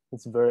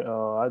 It's very,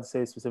 I'd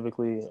say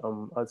specifically,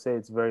 I'd say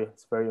it's very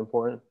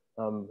important.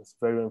 It's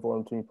very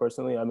important to me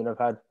personally. I mean,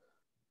 I've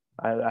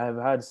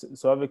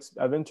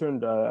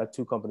interned at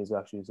 2 companies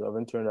actually. So I've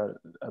interned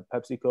at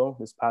PepsiCo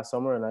this past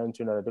summer, and I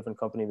interned at a different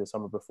company the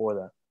summer before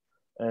that.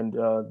 And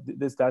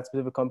that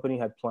specific company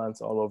had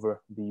plants all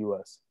over the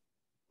U.S.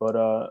 But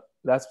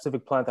that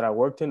specific plant that I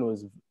worked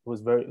in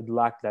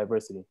lacked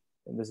diversity.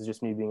 And this is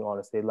just me being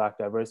honest. They lacked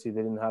diversity.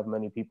 They didn't have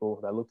many people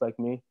that looked like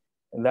me,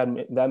 and that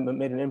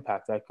made an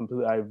impact. I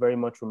very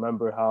much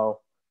remember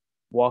how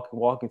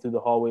walking through the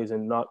hallways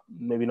and not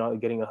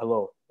getting a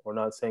hello, or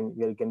not saying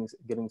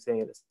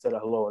said a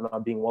hello, and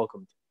not being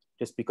welcomed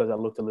just because I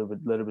looked a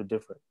little bit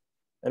different.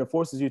 And it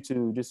forces you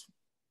to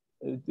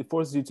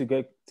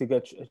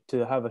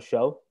have a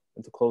shell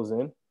and to close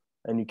in,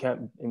 and you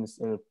can't, and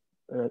it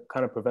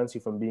kind of prevents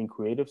you from being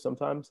creative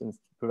sometimes, and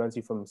prevents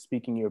you from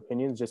speaking your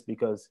opinions just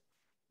because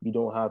you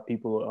don't have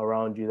people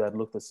around you that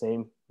look the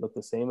same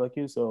like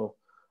you. So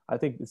I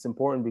think it's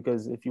important,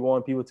 because if you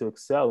want people to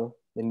excel,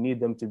 you need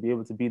them to be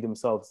able to be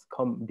themselves,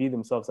 be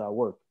themselves at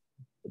work.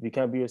 If you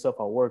can't be yourself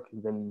at work,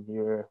 then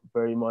you're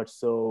very much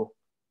so,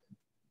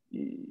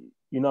 you're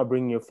not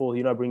bringing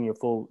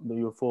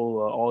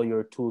all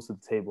your tools to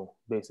the table,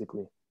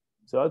 basically.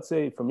 So I'd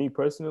say for me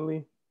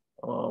personally,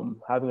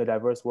 having a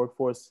diverse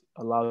workforce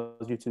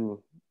allows you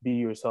to be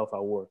yourself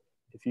at work.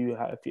 If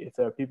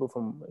there are people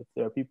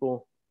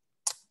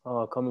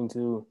coming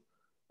to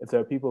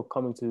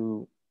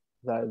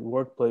that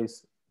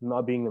workplace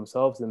not being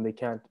themselves, then they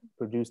can't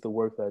produce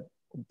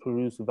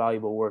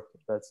valuable work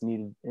that's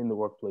needed in the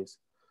workplace.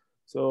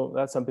 So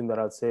that's something that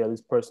I'd say, at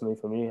least personally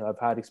for me. I've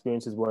had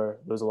experiences where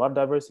there's a lot of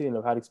diversity, and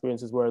I've had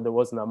experiences where there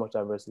wasn't that much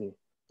diversity.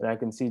 And I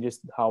can see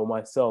just how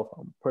myself,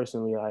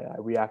 personally, I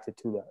reacted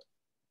to that.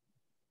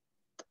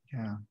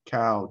 Yeah.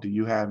 Cal, do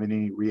you have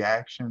any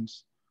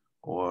reactions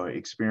or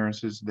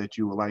experiences that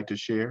you would like to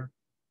share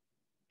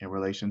in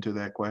relation to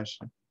that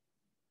question?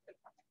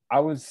 I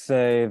would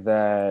say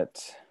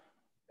that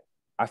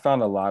I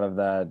found a lot of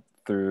that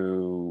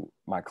through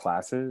my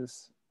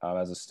classes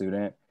as a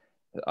student.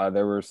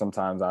 There were some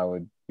times I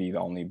would be the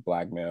only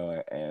Black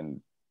male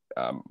in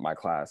my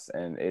class,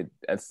 and it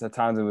can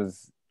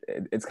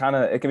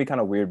be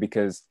kind of weird,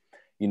 because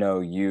you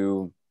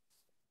want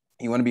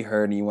to be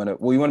heard, and you want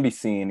to be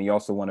seen, and you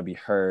also want to be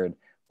heard,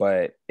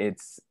 but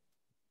it's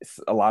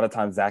a lot of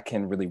times that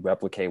can really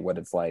replicate what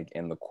it's like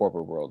in the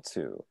corporate world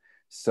too.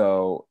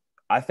 So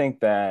I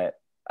think that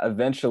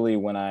eventually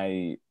when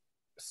I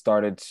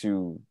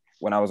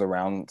was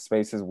around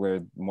spaces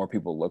where more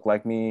people look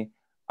like me,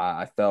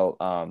 I felt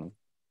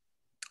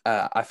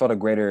I felt a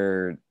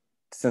greater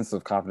sense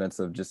of confidence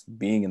of just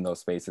being in those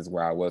spaces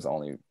where I was the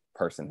only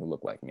person who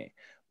looked like me.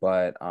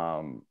 But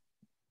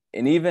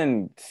and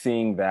even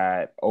seeing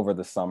that over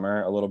the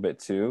summer a little bit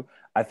too,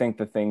 I think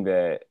the thing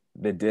that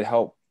did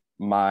help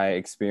my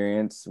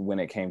experience when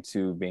it came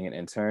to being an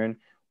intern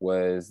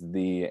was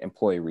the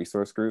employee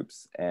resource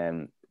groups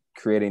and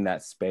creating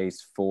that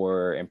space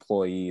for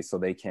employees so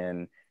they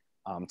can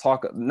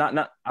talk,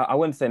 not I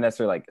wouldn't say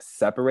necessarily like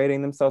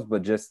separating themselves,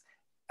 but just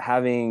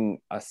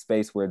having a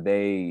space where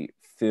they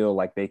feel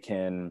like they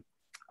can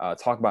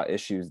talk about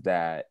issues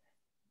that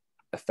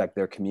affect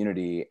their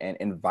community and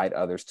invite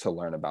others to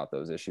learn about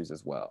those issues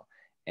as well.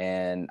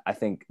 And I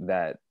think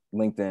that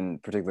LinkedIn in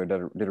particular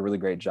did a really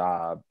great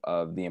job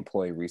of the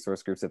employee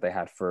resource groups that they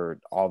had for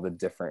all the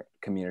different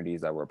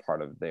communities that were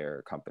part of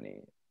their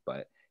company.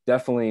 But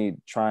definitely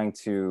trying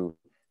to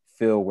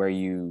feel where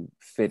you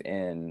fit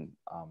in,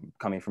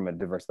 coming from a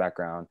diverse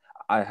background.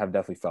 I have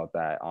definitely felt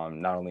that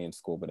not only in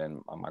school, but in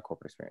my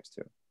corporate experience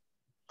too.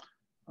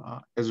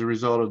 As a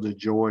result of the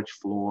George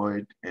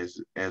Floyd,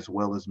 as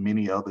well as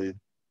many other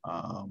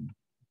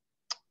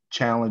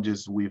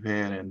challenges we've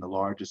had in the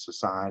larger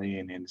society,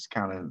 and it's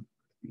kind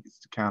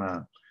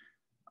of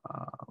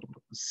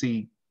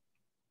seeped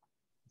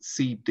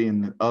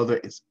in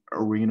other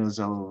arenas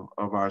of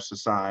our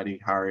society,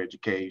 higher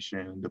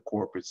education, the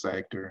corporate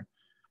sector,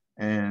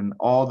 and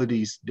all of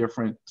these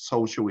different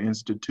social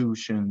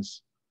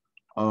institutions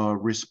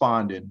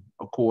responded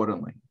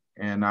accordingly.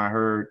 And I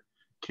heard,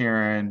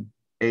 Karen,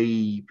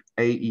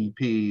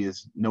 AEP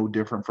is no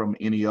different from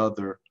any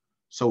other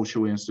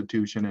social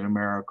institution in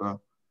America,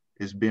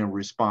 is being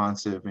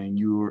responsive, and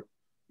your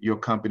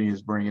company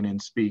is bringing in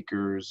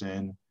speakers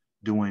and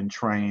doing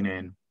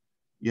training.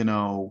 You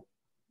know,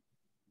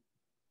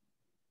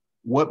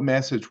 what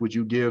message would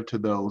you give to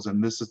those?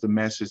 And this is the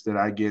message that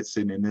I get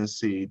sitting in this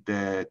seat,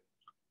 that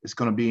it's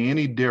going to be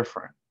any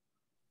different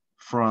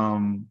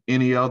from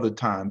any other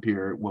time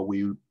period where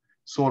we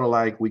sort of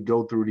like we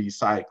go through these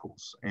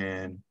cycles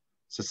and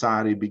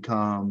society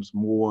becomes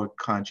more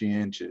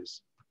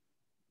conscientious,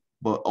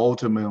 but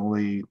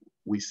ultimately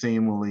we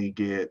seemingly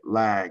get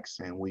lax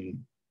and we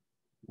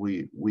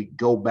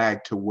go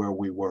back to where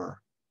we were.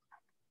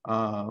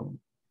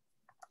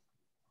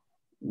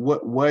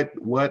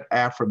 What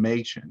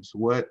affirmations,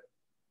 what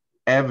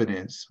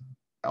evidence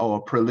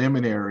or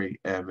preliminary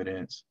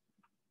evidence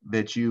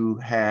that you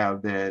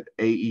have that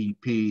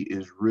AEP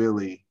is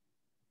really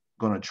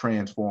going to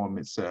transform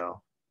itself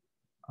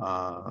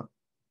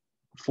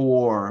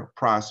for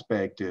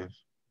prospective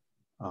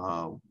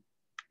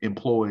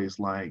employees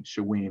like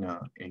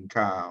Shawina and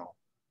Kyle,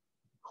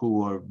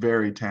 who are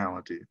very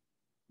talented,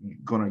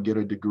 going to get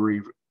a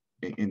degree.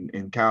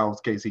 In Kyle's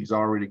case, he's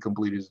already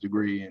completed his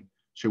degree, and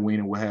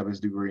Shawina will have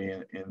his degree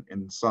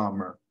in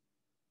summer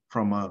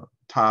from a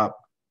top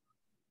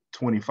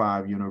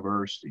 25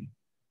 university.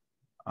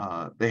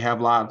 They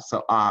have lots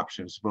of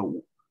options, but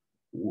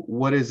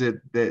what is it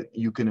that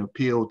you can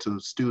appeal to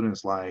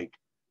students like,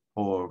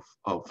 or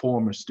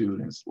former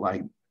students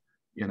like,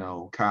 you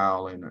know,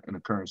 Kyle and a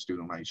current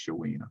student like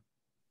Shawina?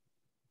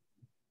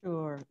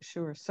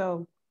 Sure.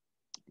 So,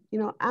 you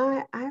know,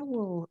 I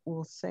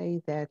will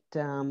say that,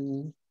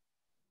 and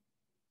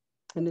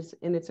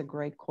it's a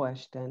great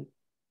question.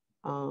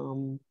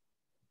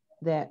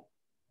 That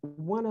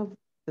one of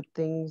the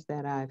things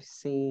that I've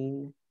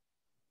seen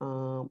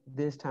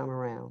this time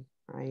around,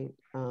 right?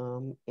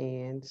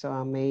 And so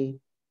I may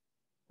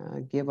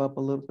give up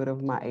a little bit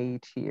of my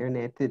age here, and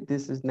that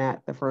this is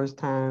not the first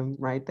time,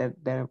 right,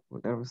 that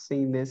I've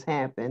seen this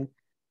happen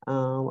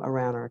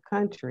around our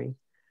country.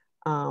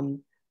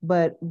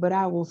 But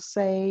I will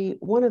say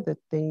one of the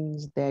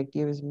things that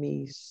gives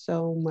me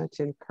so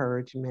much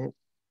encouragement,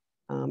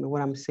 and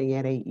what I'm seeing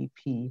at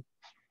AEP,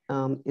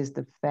 is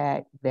the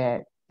fact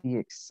that the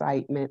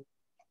excitement,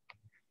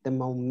 the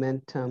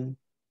momentum,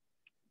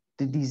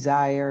 the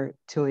desire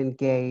to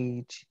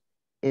engage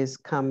is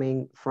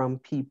coming from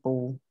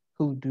people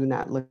who do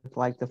not look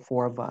like the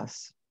four of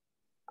us.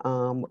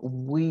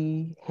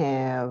 We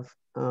have,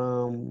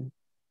 I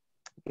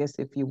guess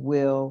if you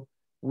will,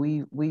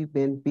 we've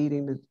been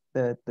beating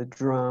the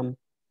drum,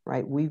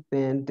 right? We've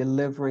been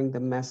delivering the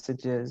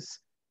messages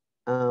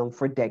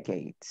for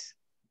decades.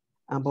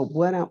 But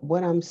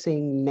what I'm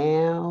seeing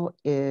now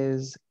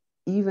is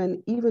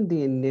even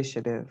the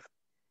initiative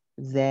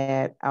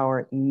that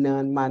our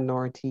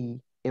non-minority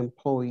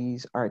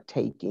employees are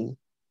taking,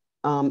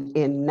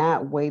 and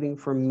not waiting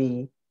for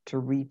me to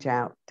reach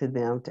out to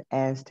them to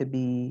ask to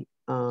be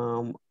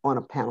on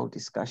a panel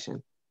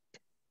discussion,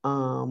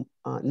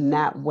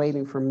 not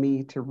waiting for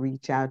me to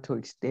reach out to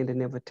extend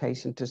an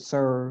invitation to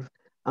serve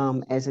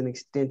as an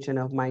extension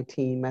of my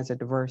team as a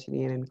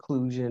diversity and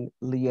inclusion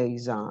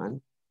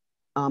liaison,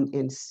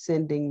 in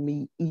sending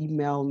me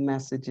email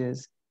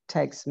messages,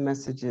 text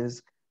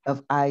messages,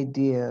 of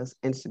ideas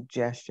and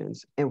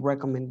suggestions and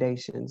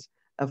recommendations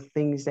of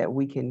things that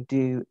we can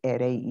do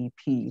at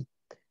AEP,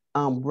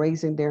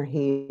 raising their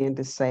hand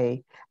to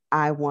say,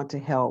 I want to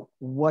help.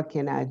 What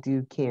can I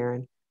do,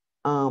 Karen?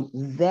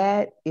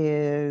 That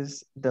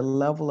is the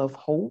level of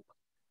hope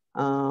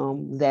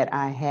that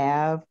I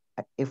have,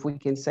 if we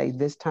can say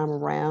this time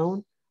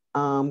around,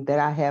 that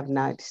I have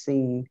not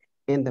seen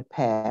in the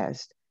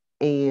past.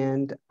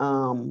 And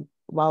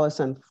while it's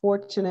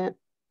unfortunate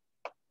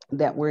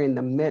that we're in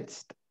the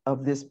midst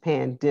of this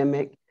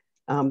pandemic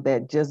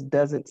that just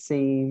doesn't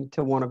seem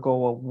to want to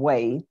go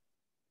away,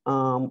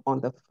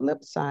 on the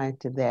flip side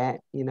to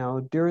that, you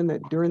know, during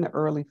the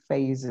early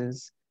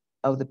phases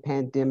of the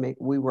pandemic,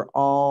 we were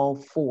all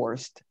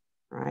forced,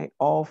 right?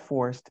 All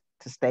forced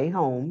to stay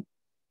home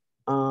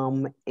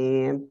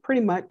and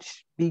pretty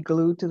much be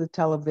glued to the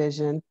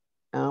television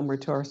or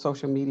to our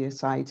social media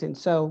sites. And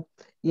so,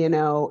 you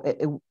know,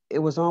 it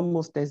was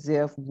almost as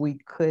if we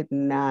could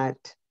not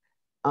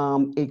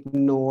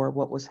ignore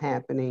what was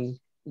happening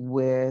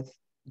with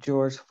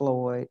George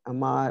Floyd,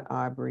 Ahmaud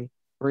Arbery,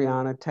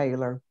 Breonna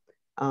Taylor,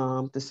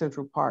 the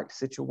Central Park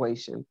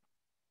situation.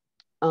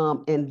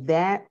 And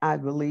that, I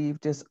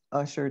believe, just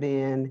ushered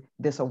in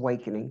this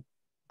awakening,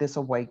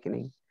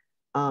 that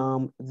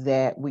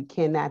we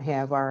cannot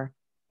have our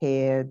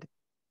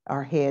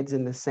heads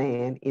in the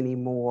sand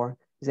anymore,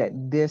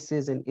 that this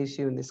is an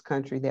issue in this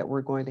country that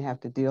we're going to have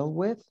to deal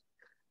with.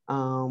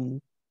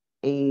 And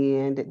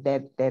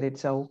that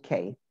it's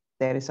okay,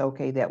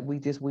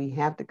 that we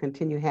have to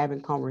continue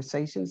having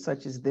conversations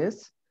such as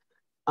this.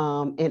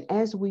 And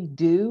as we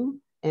do,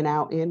 and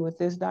I'll end with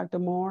this, Dr.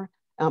 Moore,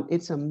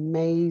 it's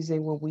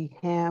amazing when we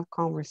have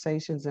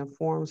conversations in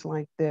forums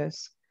like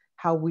this,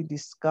 how we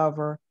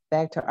discover,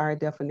 back to our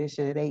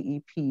definition at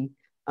AEP,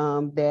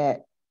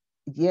 that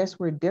yes,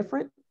 we're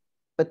different,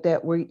 but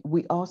that we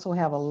also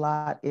have a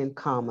lot in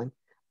common.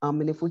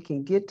 And if we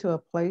can get to a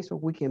place where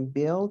we can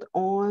build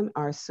on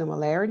our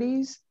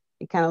similarities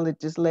and kind of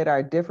just let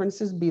our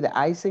differences be the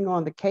icing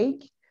on the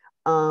cake,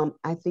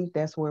 I think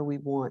that's where we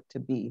want to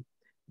be.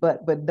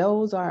 But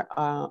those are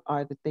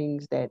the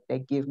things that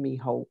give me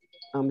hope.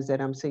 Is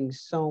that I'm seeing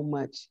so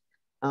much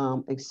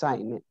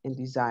excitement and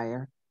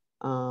desire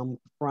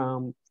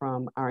from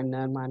our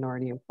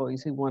non-minority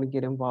employees who want to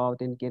get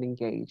involved and get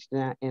engaged.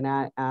 And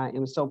I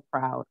am so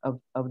proud of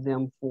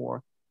them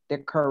for their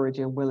courage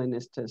and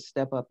willingness to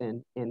step up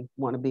and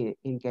want to be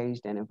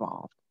engaged and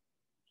involved.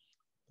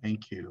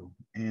 Thank you.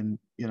 And,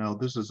 you know,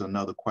 this is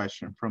another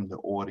question from the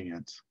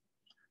audience.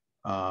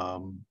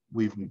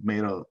 We've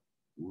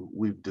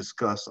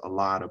discussed a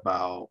lot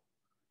about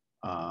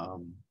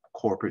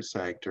corporate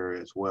sector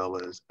as well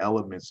as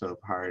elements of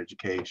higher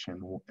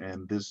education.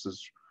 And this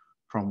is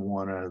from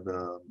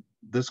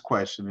this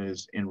question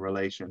is in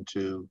relation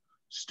to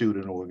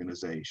student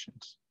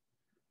organizations.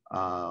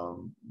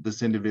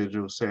 This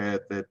individual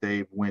said that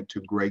they went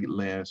to great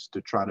lengths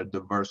to try to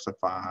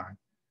diversify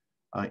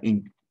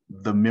in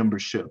the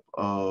membership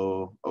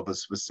of a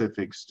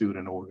specific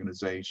student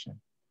organization.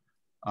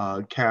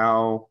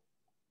 Cal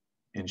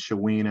and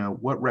Shawina,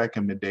 what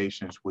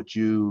recommendations would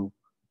you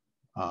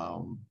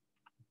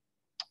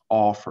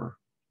offer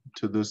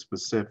to this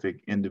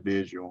specific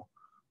individual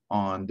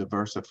on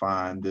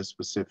diversifying this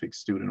specific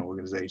student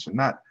organization?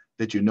 Not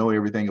that you know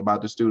everything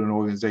about the student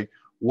organization.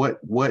 What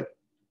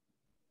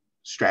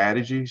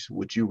strategies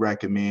would you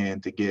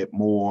recommend to get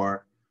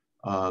more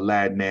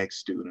Latinx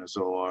students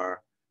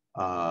or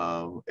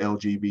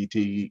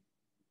LGBTQ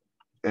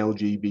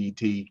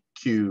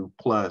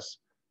plus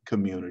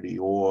community,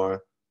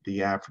 or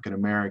the African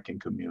American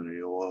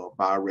community, or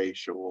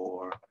biracial,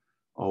 or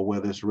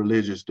whether it's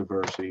religious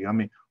diversity? I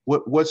mean,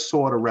 what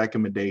sort of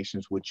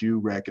recommendations would you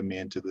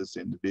recommend to this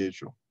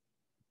individual?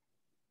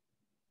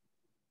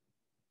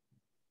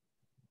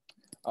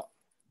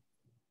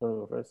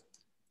 First.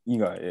 You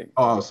got it.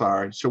 Oh,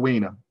 sorry,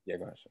 Shawina. Yeah,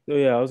 go ahead. So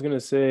yeah, I was gonna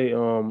say,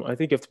 I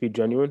think you have to be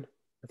genuine.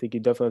 I think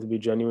you definitely have to be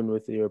genuine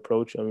with your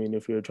approach. I mean,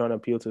 if you're trying to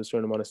appeal to a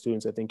certain amount of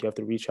students, I think you have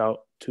to reach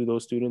out to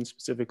those students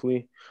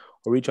specifically,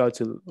 or reach out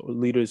to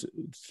leaders.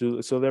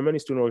 So there are many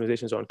student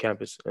organizations on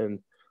campus, and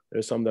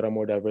there's some that are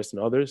more diverse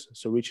than others.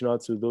 So reaching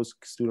out to those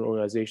student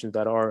organizations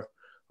that are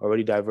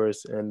already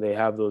diverse and they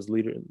have those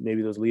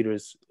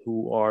leaders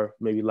who are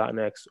maybe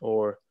Latinx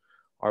or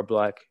are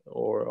Black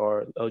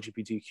or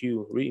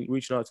LGBTQ,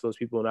 reaching out to those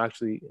people and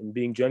actually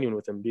being genuine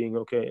with them, being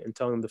okay and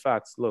telling them the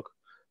facts. Look,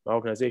 my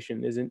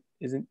organization isn't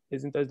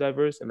as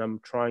diverse, and I'm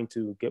trying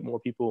to get more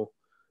people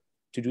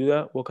to do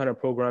that. What kind of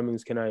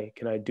programmings can I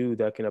do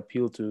that can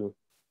appeal to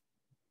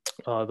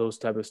those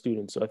type of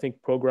students? So I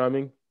think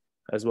programming,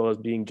 as well as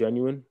being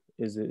genuine,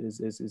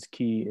 is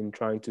key in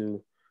trying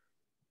to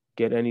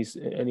get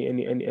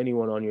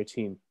anyone on your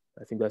team.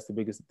 I think that's the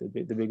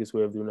biggest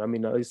way of doing it. I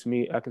mean, at least to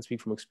me, I can speak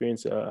from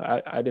experience.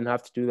 I didn't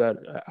have to do that.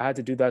 I had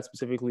to do that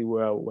specifically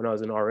when I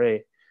was in RA.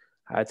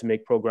 I had to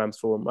make programs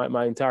for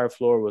my entire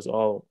floor was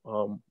all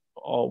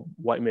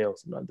white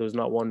males. There was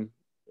not one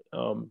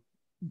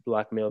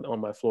Black male on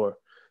my floor.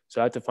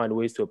 So I had to find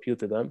ways to appeal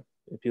to them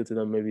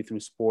maybe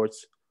through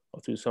sports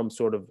or through some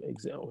sort of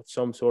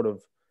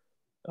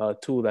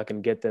tool that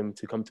can get them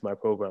to come to my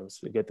programs,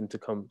 to get them to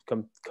come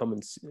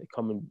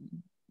and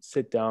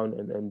sit down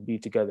and be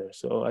together.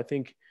 So I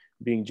think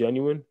being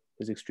genuine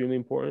is extremely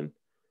important.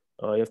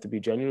 You have to be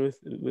genuine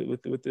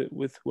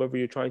with whoever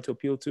you're trying to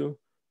appeal to,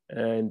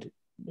 and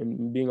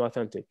being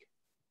authentic.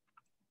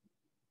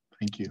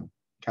 Thank you.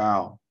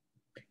 Kyle.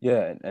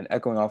 Yeah, and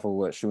echoing off of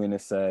what Shuina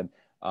said,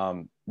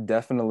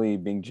 definitely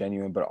being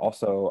genuine, but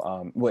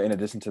also, well, in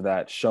addition to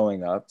that,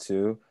 showing up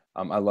too.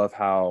 I love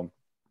how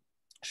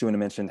Shuina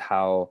mentioned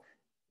how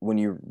when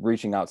you're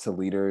reaching out to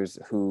leaders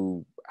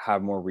who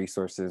have more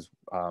resources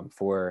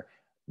for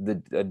the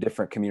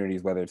different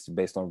communities, whether it's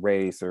based on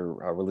race or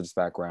religious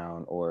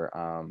background or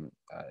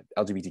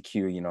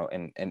LGBTQ, you know,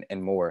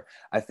 and more.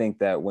 I think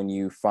that when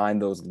you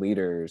find those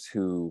leaders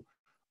who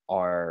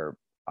are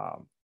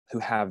who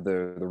have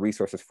the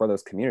resources for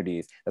those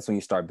communities, that's when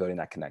you start building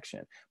that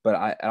connection. But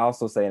I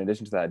also say, in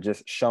addition to that,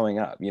 just showing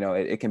up. You know,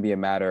 it can be a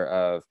matter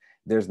of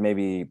there's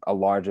maybe a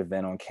large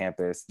event on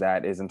campus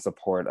that is in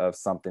support of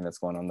something that's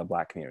going on in the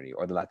Black community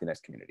or the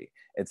Latinx community.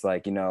 It's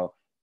like, you know,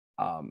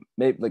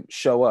 maybe like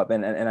show up.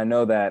 And I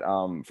know that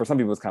for some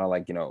people it's kind of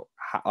like, you know,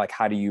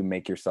 how do you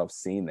make yourself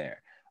seen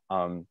there?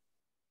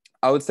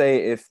 I would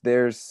say if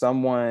there's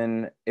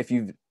someone, if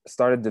you've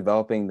started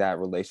developing that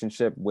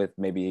relationship with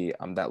maybe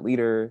that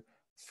leader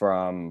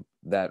from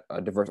that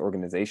diverse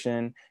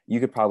organization, you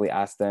could probably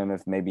ask them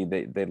if maybe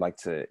they'd like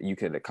to, you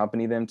could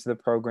accompany them to the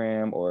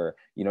program, or,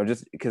 you know,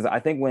 just because I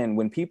think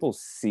when people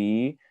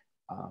see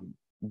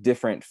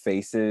different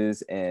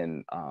faces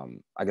and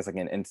I guess like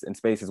in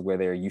spaces where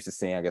they're used to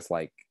seeing, I guess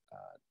like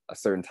a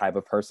certain type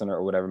of person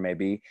or whatever it may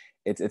be,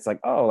 it's like,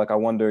 oh, like I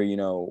wonder, you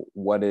know,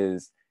 what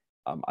is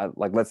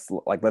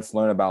let's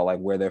learn about like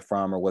where they're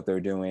from or what they're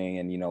doing,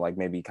 and, you know, like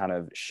maybe kind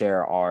of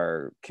share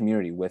our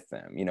community with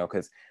them, you know,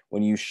 because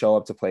when you show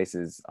up to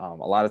places, a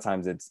lot of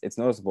times it's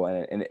noticeable,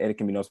 and it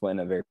can be noticeable in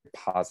a very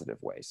positive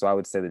way. So I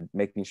would say that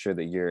making sure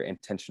that you're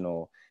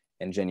intentional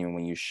and genuine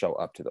when you show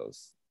up to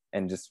those,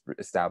 and just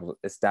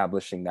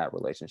establishing that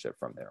relationship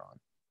from there on.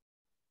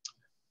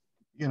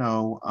 You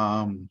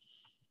know,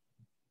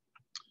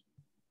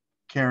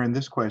 Karen,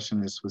 this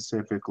question is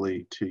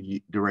specifically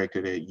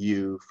directed at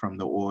you from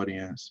the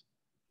audience.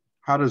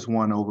 How does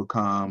one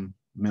overcome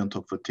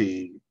mental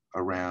fatigue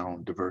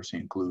around diversity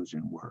and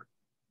inclusion work?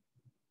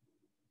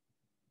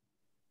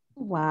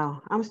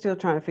 Wow, I'm still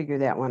trying to figure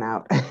that one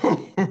out.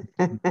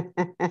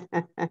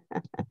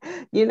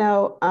 You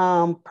know,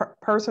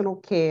 personal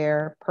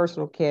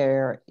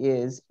care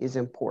is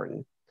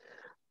important.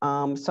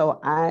 So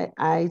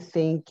I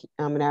think,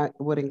 and I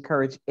would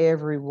encourage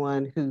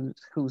everyone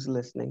who's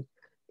listening,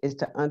 is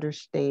to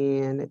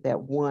understand that,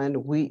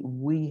 one,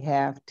 we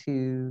have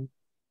to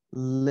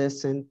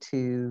listen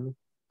to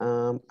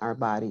our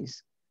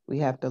bodies. We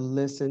have to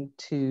listen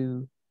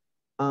to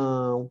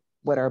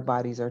what our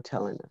bodies are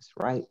telling us,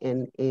 right?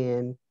 And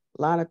a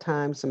lot of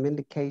times, some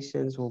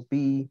indications will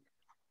be,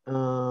 you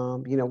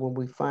know, when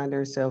we find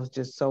ourselves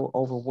just so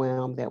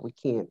overwhelmed that we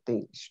can't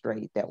think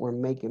straight, that we're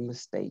making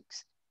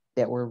mistakes,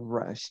 that we're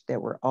rushed,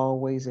 that we're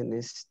always in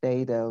this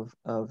state of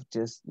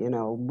just, you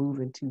know,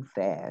 moving too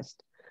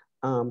fast,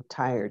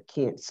 tired,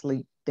 can't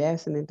sleep.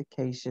 That's an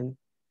indication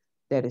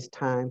that it's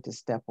time to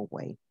step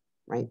away,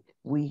 right?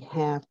 We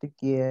have to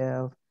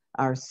give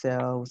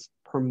ourselves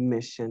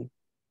permission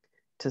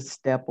to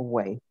step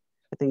away.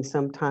 I think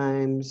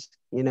sometimes,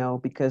 you know,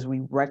 because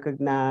we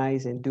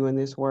recognize in doing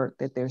this work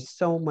that there's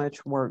so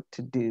much work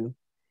to do,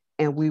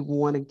 and we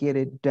want to get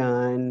it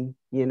done,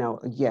 you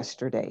know,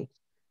 yesterday.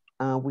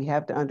 We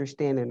have to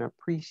understand and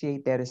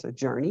appreciate that it's a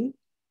journey,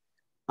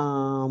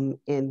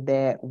 and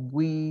that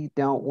we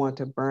don't want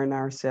to burn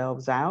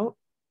ourselves out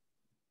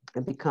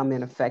and become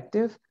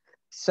ineffective.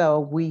 So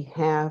we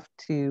have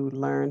to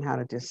learn how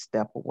to just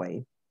step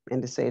away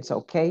and to say, it's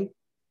okay.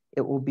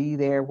 It will be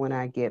there when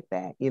I get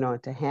back, you know,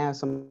 to have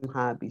some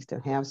hobbies, to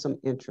have some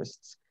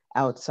interests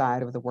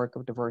outside of the work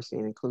of diversity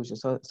and inclusion.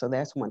 So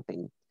that's one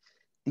thing.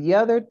 The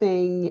other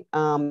thing,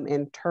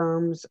 in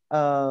terms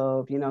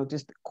of, you know,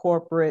 just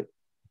corporate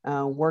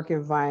work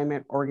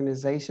environment,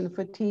 organization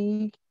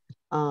fatigue,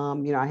 you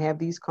know, I have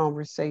these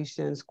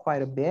conversations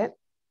quite a bit,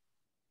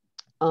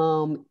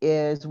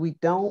 is we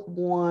don't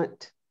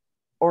want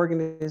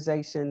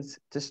organizations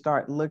to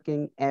start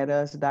looking at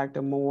us,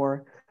 Dr.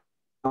 Moore,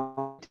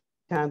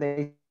 time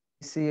they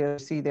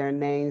see their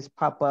names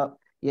pop up,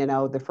 you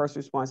know, the first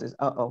response is,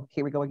 uh-oh,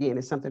 here we go again.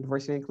 It's something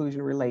diversity and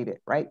inclusion related,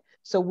 right?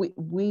 So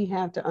we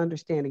have to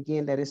understand,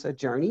 again, that it's a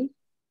journey,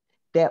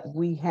 that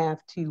we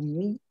have to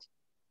meet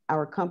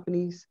our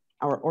companies,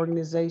 our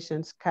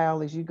organizations.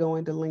 Kyle, as you go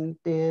into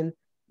LinkedIn,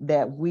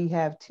 that we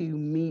have to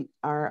meet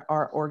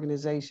our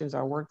organizations,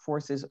 our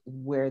workforces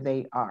where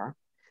they are.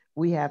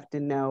 We have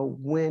to know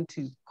when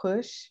to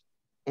push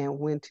and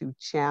when to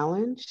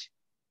challenge,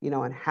 you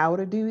know, and how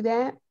to do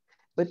that.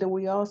 But then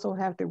we also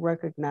have to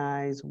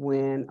recognize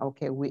when,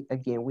 okay, we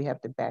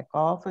have to back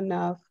off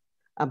enough,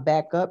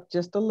 back up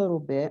just a little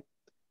bit,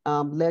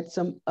 let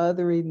some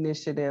other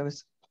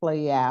initiatives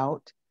play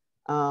out,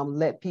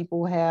 let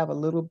people have a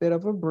little bit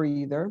of a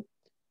breather,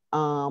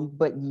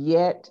 but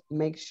yet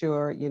make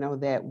sure, you know,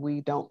 that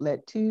we don't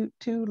let too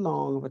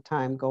long of a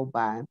time go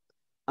by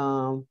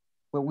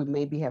where we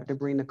maybe have to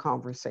bring the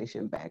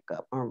conversation back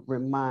up or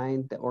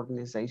remind the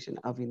organization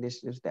of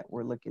initiatives that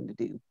we're looking to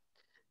do.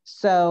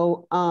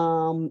 So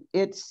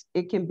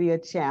it can be a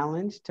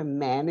challenge to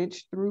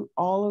manage through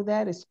all of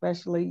that,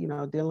 especially, you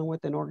know, dealing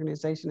with an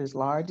organization as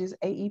large as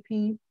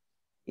AEP,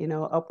 you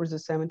know, upwards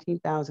of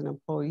 17,000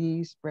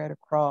 employees spread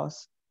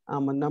across a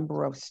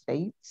number of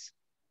states.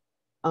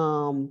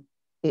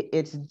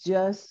 It's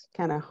just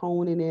kind of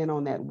honing in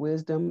on that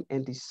wisdom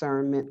and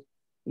discernment,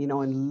 you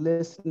know, and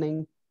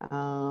listening.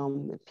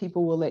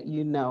 People will let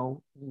you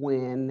know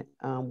when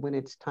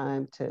it's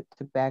time to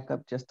back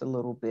up just a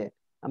little bit.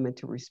 And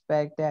to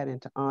respect that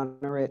and to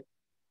honor it.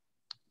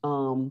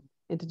 And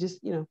to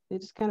just, you know, they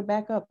just kind of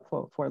back up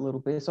for a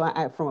little bit. So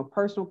from a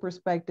personal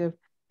perspective,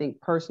 I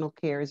think personal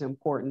care is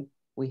important.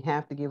 We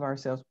have to give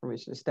ourselves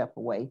permission to step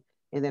away.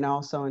 And then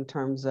also in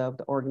terms of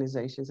the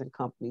organizations and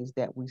companies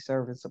that we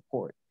serve and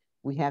support,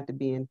 we have to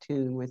be in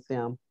tune with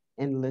them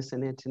and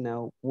listen and to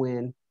know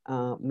when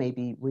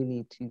maybe we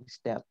need to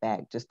step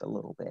back just a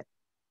little bit.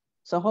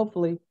 So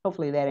hopefully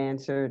that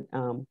answered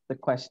the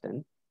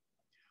question.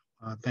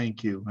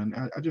 Thank you. And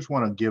I just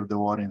want to give the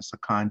audience a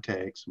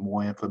context,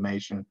 more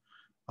information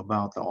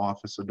about the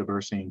Office of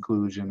Diversity and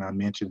Inclusion. I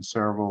mentioned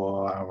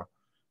several of our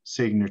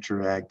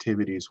signature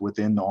activities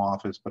within the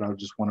office, but I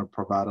just want to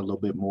provide a little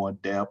bit more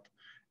depth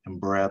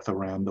and breadth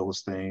around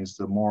those things.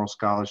 The Moral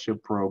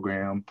Scholarship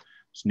Program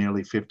is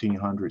nearly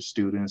 1,500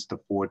 students. The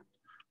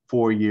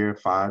four-year,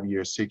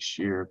 5-year,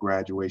 6-year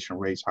graduation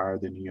rates higher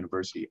than the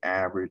university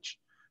average.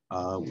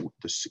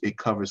 It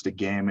covers the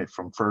gamut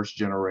from first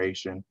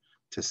generation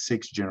to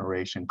 6th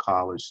generation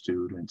college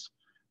students.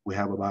 We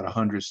have about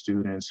 100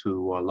 students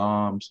who are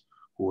alums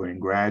who are in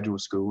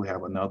graduate school. We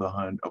have another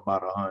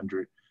about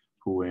 100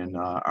 who are in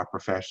our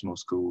professional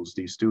schools.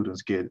 These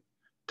students get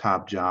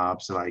top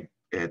jobs like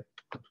at,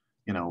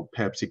 you know,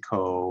 PepsiCo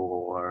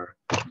or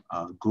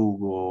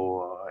Google,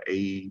 or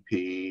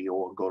AEP,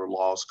 or go to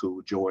law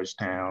school,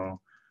 Georgetown,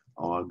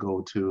 or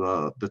go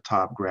to the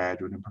top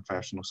graduate and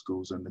professional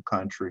schools in the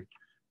country.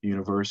 The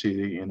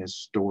university in its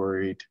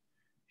storied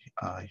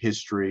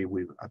history,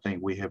 I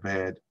think we have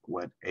had,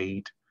 what,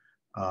 8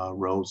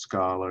 Rhodes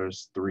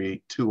Scholars,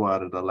 2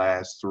 out of the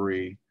last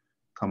 3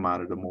 come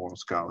out of the Moral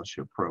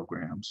Scholarship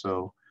Program.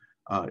 So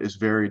it's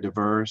very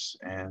diverse,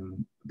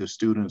 and the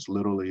students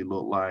literally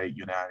look like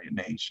United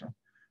Nations.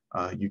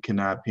 You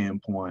cannot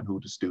pinpoint who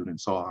the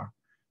students are.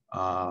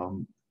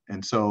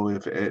 And so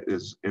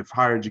if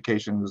higher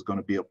education is going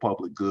to be a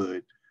public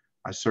good,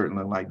 I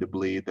certainly like to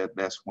believe that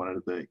that's one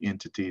of the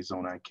entities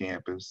on our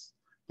campus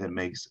that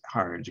makes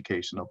higher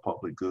education a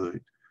public good.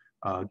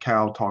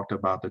 Cal talked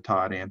about the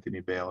Todd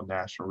Anthony Bell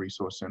National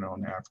Resource Center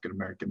on the African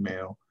American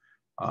male,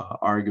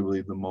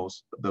 arguably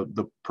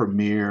the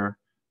premier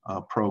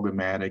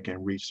programmatic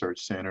and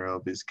research center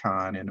of its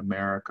kind in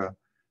America.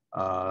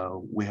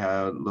 We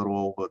have a little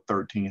over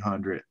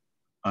 1,300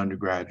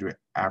 undergraduate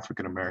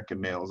African American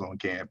males on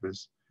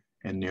campus,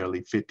 and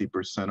nearly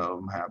 50% of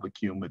them have a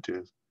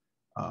cumulative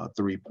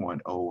 3.0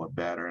 or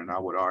better. And I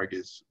would argue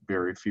it's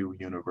very few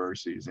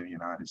universities in the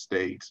United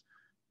States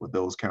with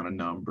those kind of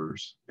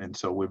numbers. And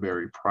so we're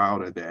very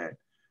proud of that.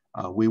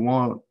 We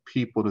want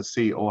people to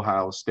see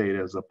Ohio State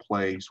as a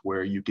place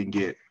where you can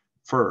get,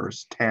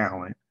 first,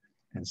 talent,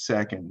 and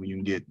second, you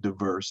can get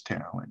diverse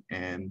talent.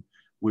 And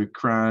we're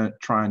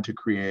trying to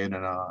create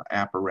an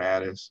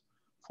apparatus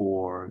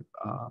for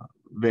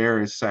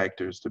various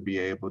sectors to be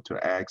able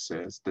to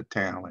access the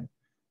talent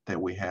that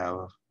we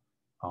have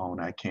on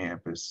our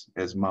campus.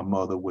 As my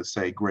mother would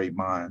say, great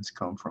minds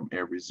come from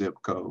every zip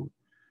code.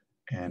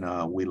 And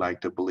we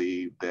like to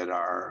believe that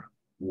our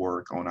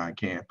work on our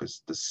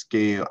campus,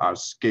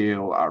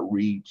 our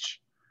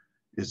reach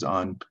is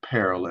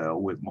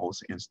unparalleled with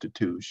most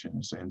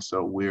institutions. And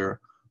so we're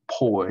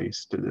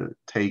poised to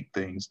take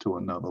things to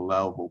another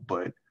level.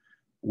 But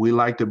we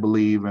like to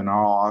believe in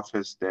our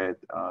office that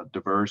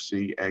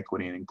diversity,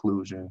 equity, and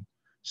inclusion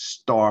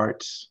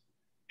starts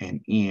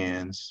and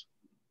ends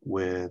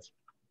with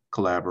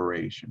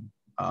collaboration.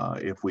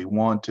 If we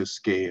want to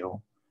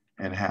scale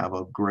and have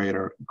a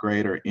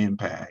greater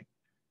impact,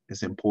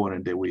 it's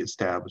important that we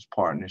establish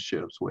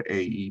partnerships with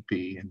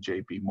AEP and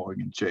JP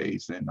Morgan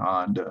Chase and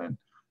Honda and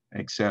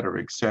et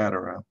cetera, et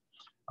cetera.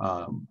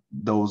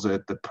 Those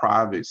at the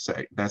private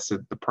sector, that's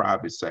at the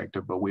private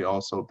sector, but we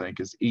also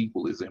think it's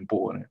equally as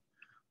important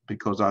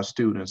because our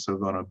students are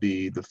going to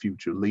be the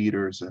future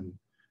leaders,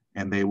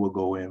 and they will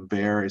go in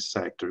various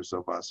sectors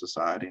of our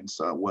society. And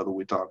so whether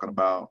we're talking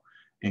about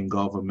in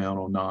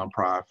governmental,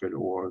 nonprofit,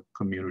 or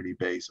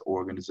community-based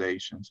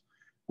organizations,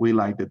 we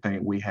like to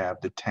think we have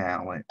the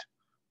talent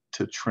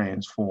to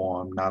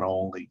transform not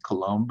only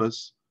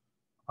Columbus,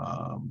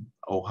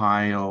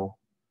 Ohio,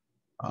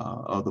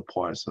 other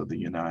parts of the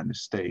United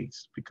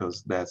States,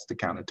 because that's the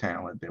kind of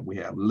talent that we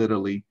have.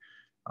 Literally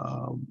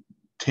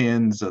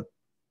tens of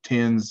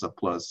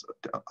plus,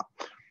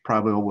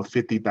 probably over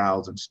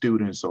 50,000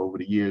 students over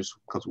the years,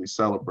 because we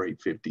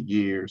celebrate 50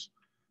 years.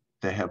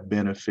 that have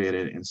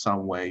benefited in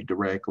some way,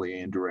 directly,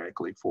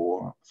 indirectly,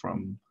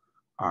 from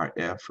our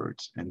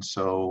efforts. And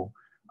so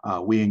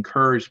we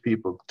encourage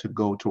people to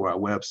go to our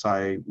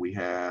website. We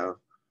have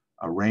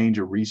a range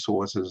of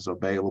resources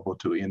available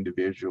to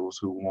individuals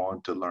who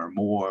want to learn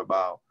more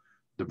about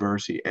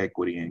diversity,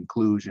 equity, and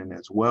inclusion,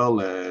 as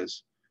well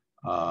as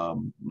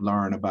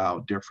learn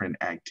about different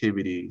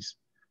activities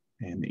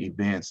and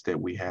events that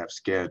we have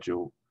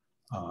scheduled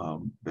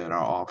that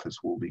our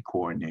office will be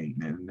coordinating.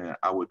 And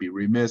I would be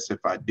remiss if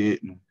I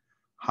didn't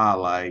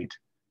highlight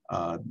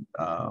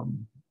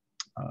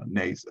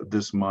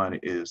this month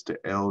is the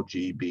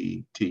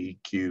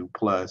LGBTQ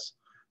plus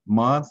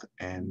month,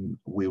 and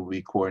we'll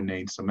be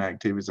coordinating some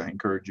activities. I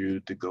encourage you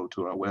to go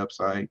to our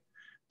website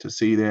to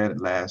see that.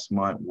 Last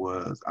month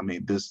was,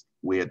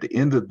 we're at the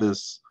end of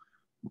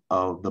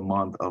the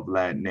month of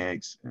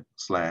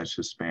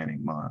Latinx/Hispanic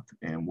month,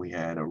 and we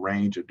had a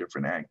range of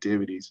different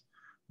activities.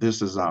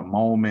 This is our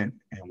moment,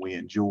 and we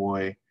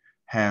enjoy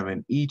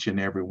having each and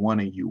every one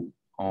of you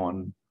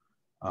on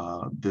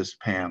this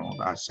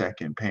panel, our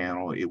second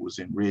panel. It was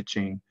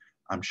enriching.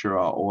 I'm sure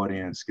our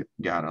audience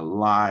got a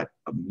lot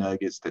of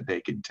nuggets that they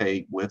can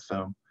take with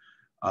them.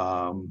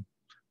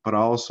 But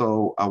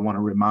also, I want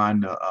to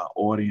remind the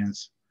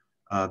audience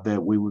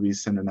that we will be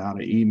sending out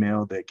an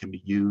email that can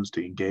be used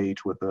to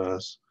engage with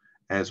us,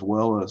 as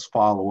well as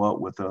follow up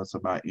with us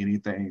about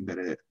anything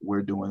that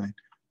we're doing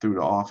through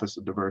the Office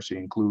of Diversity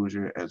and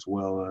Inclusion, as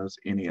well as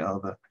any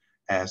other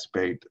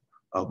aspect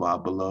of our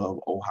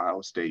beloved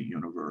Ohio State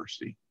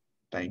University.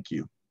 Thank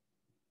you.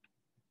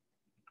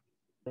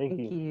 Thank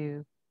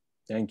you.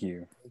 Thank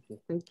you.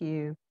 Thank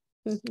you.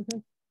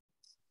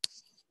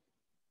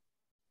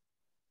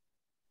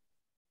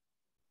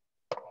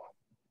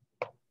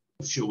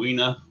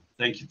 Shawina,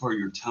 thank you for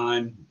your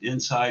time,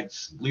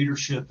 insights,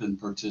 leadership, and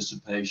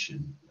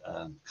participation.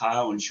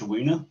 Kyle and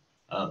Shawina,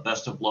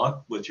 best of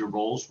luck with your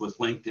roles with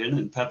LinkedIn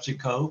and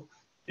PepsiCo.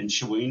 And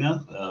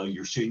Shawina,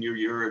 your senior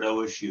year at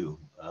OSU.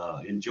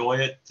 Enjoy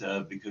it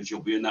because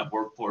you'll be in that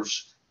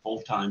workforce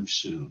full-time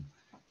soon.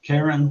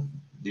 Karen,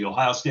 the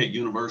Ohio State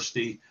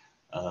University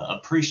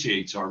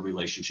appreciates our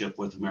relationship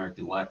with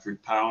American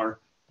Electric Power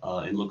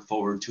and look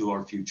forward to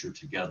our future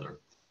together.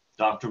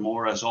 Dr.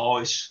 Moore, as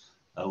always,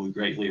 we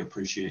greatly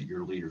appreciate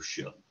your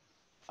leadership.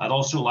 I'd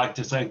also like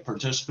to thank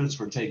participants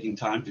for taking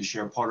time to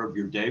share part of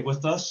your day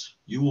with us.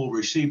 You will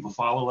receive a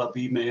follow-up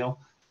email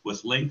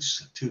with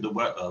links to the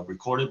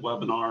recorded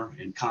webinar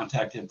and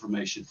contact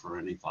information for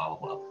any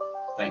follow-up.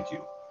 Thank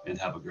you and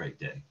have a great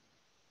day.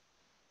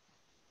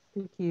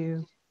 Thank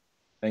you.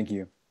 Thank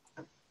you.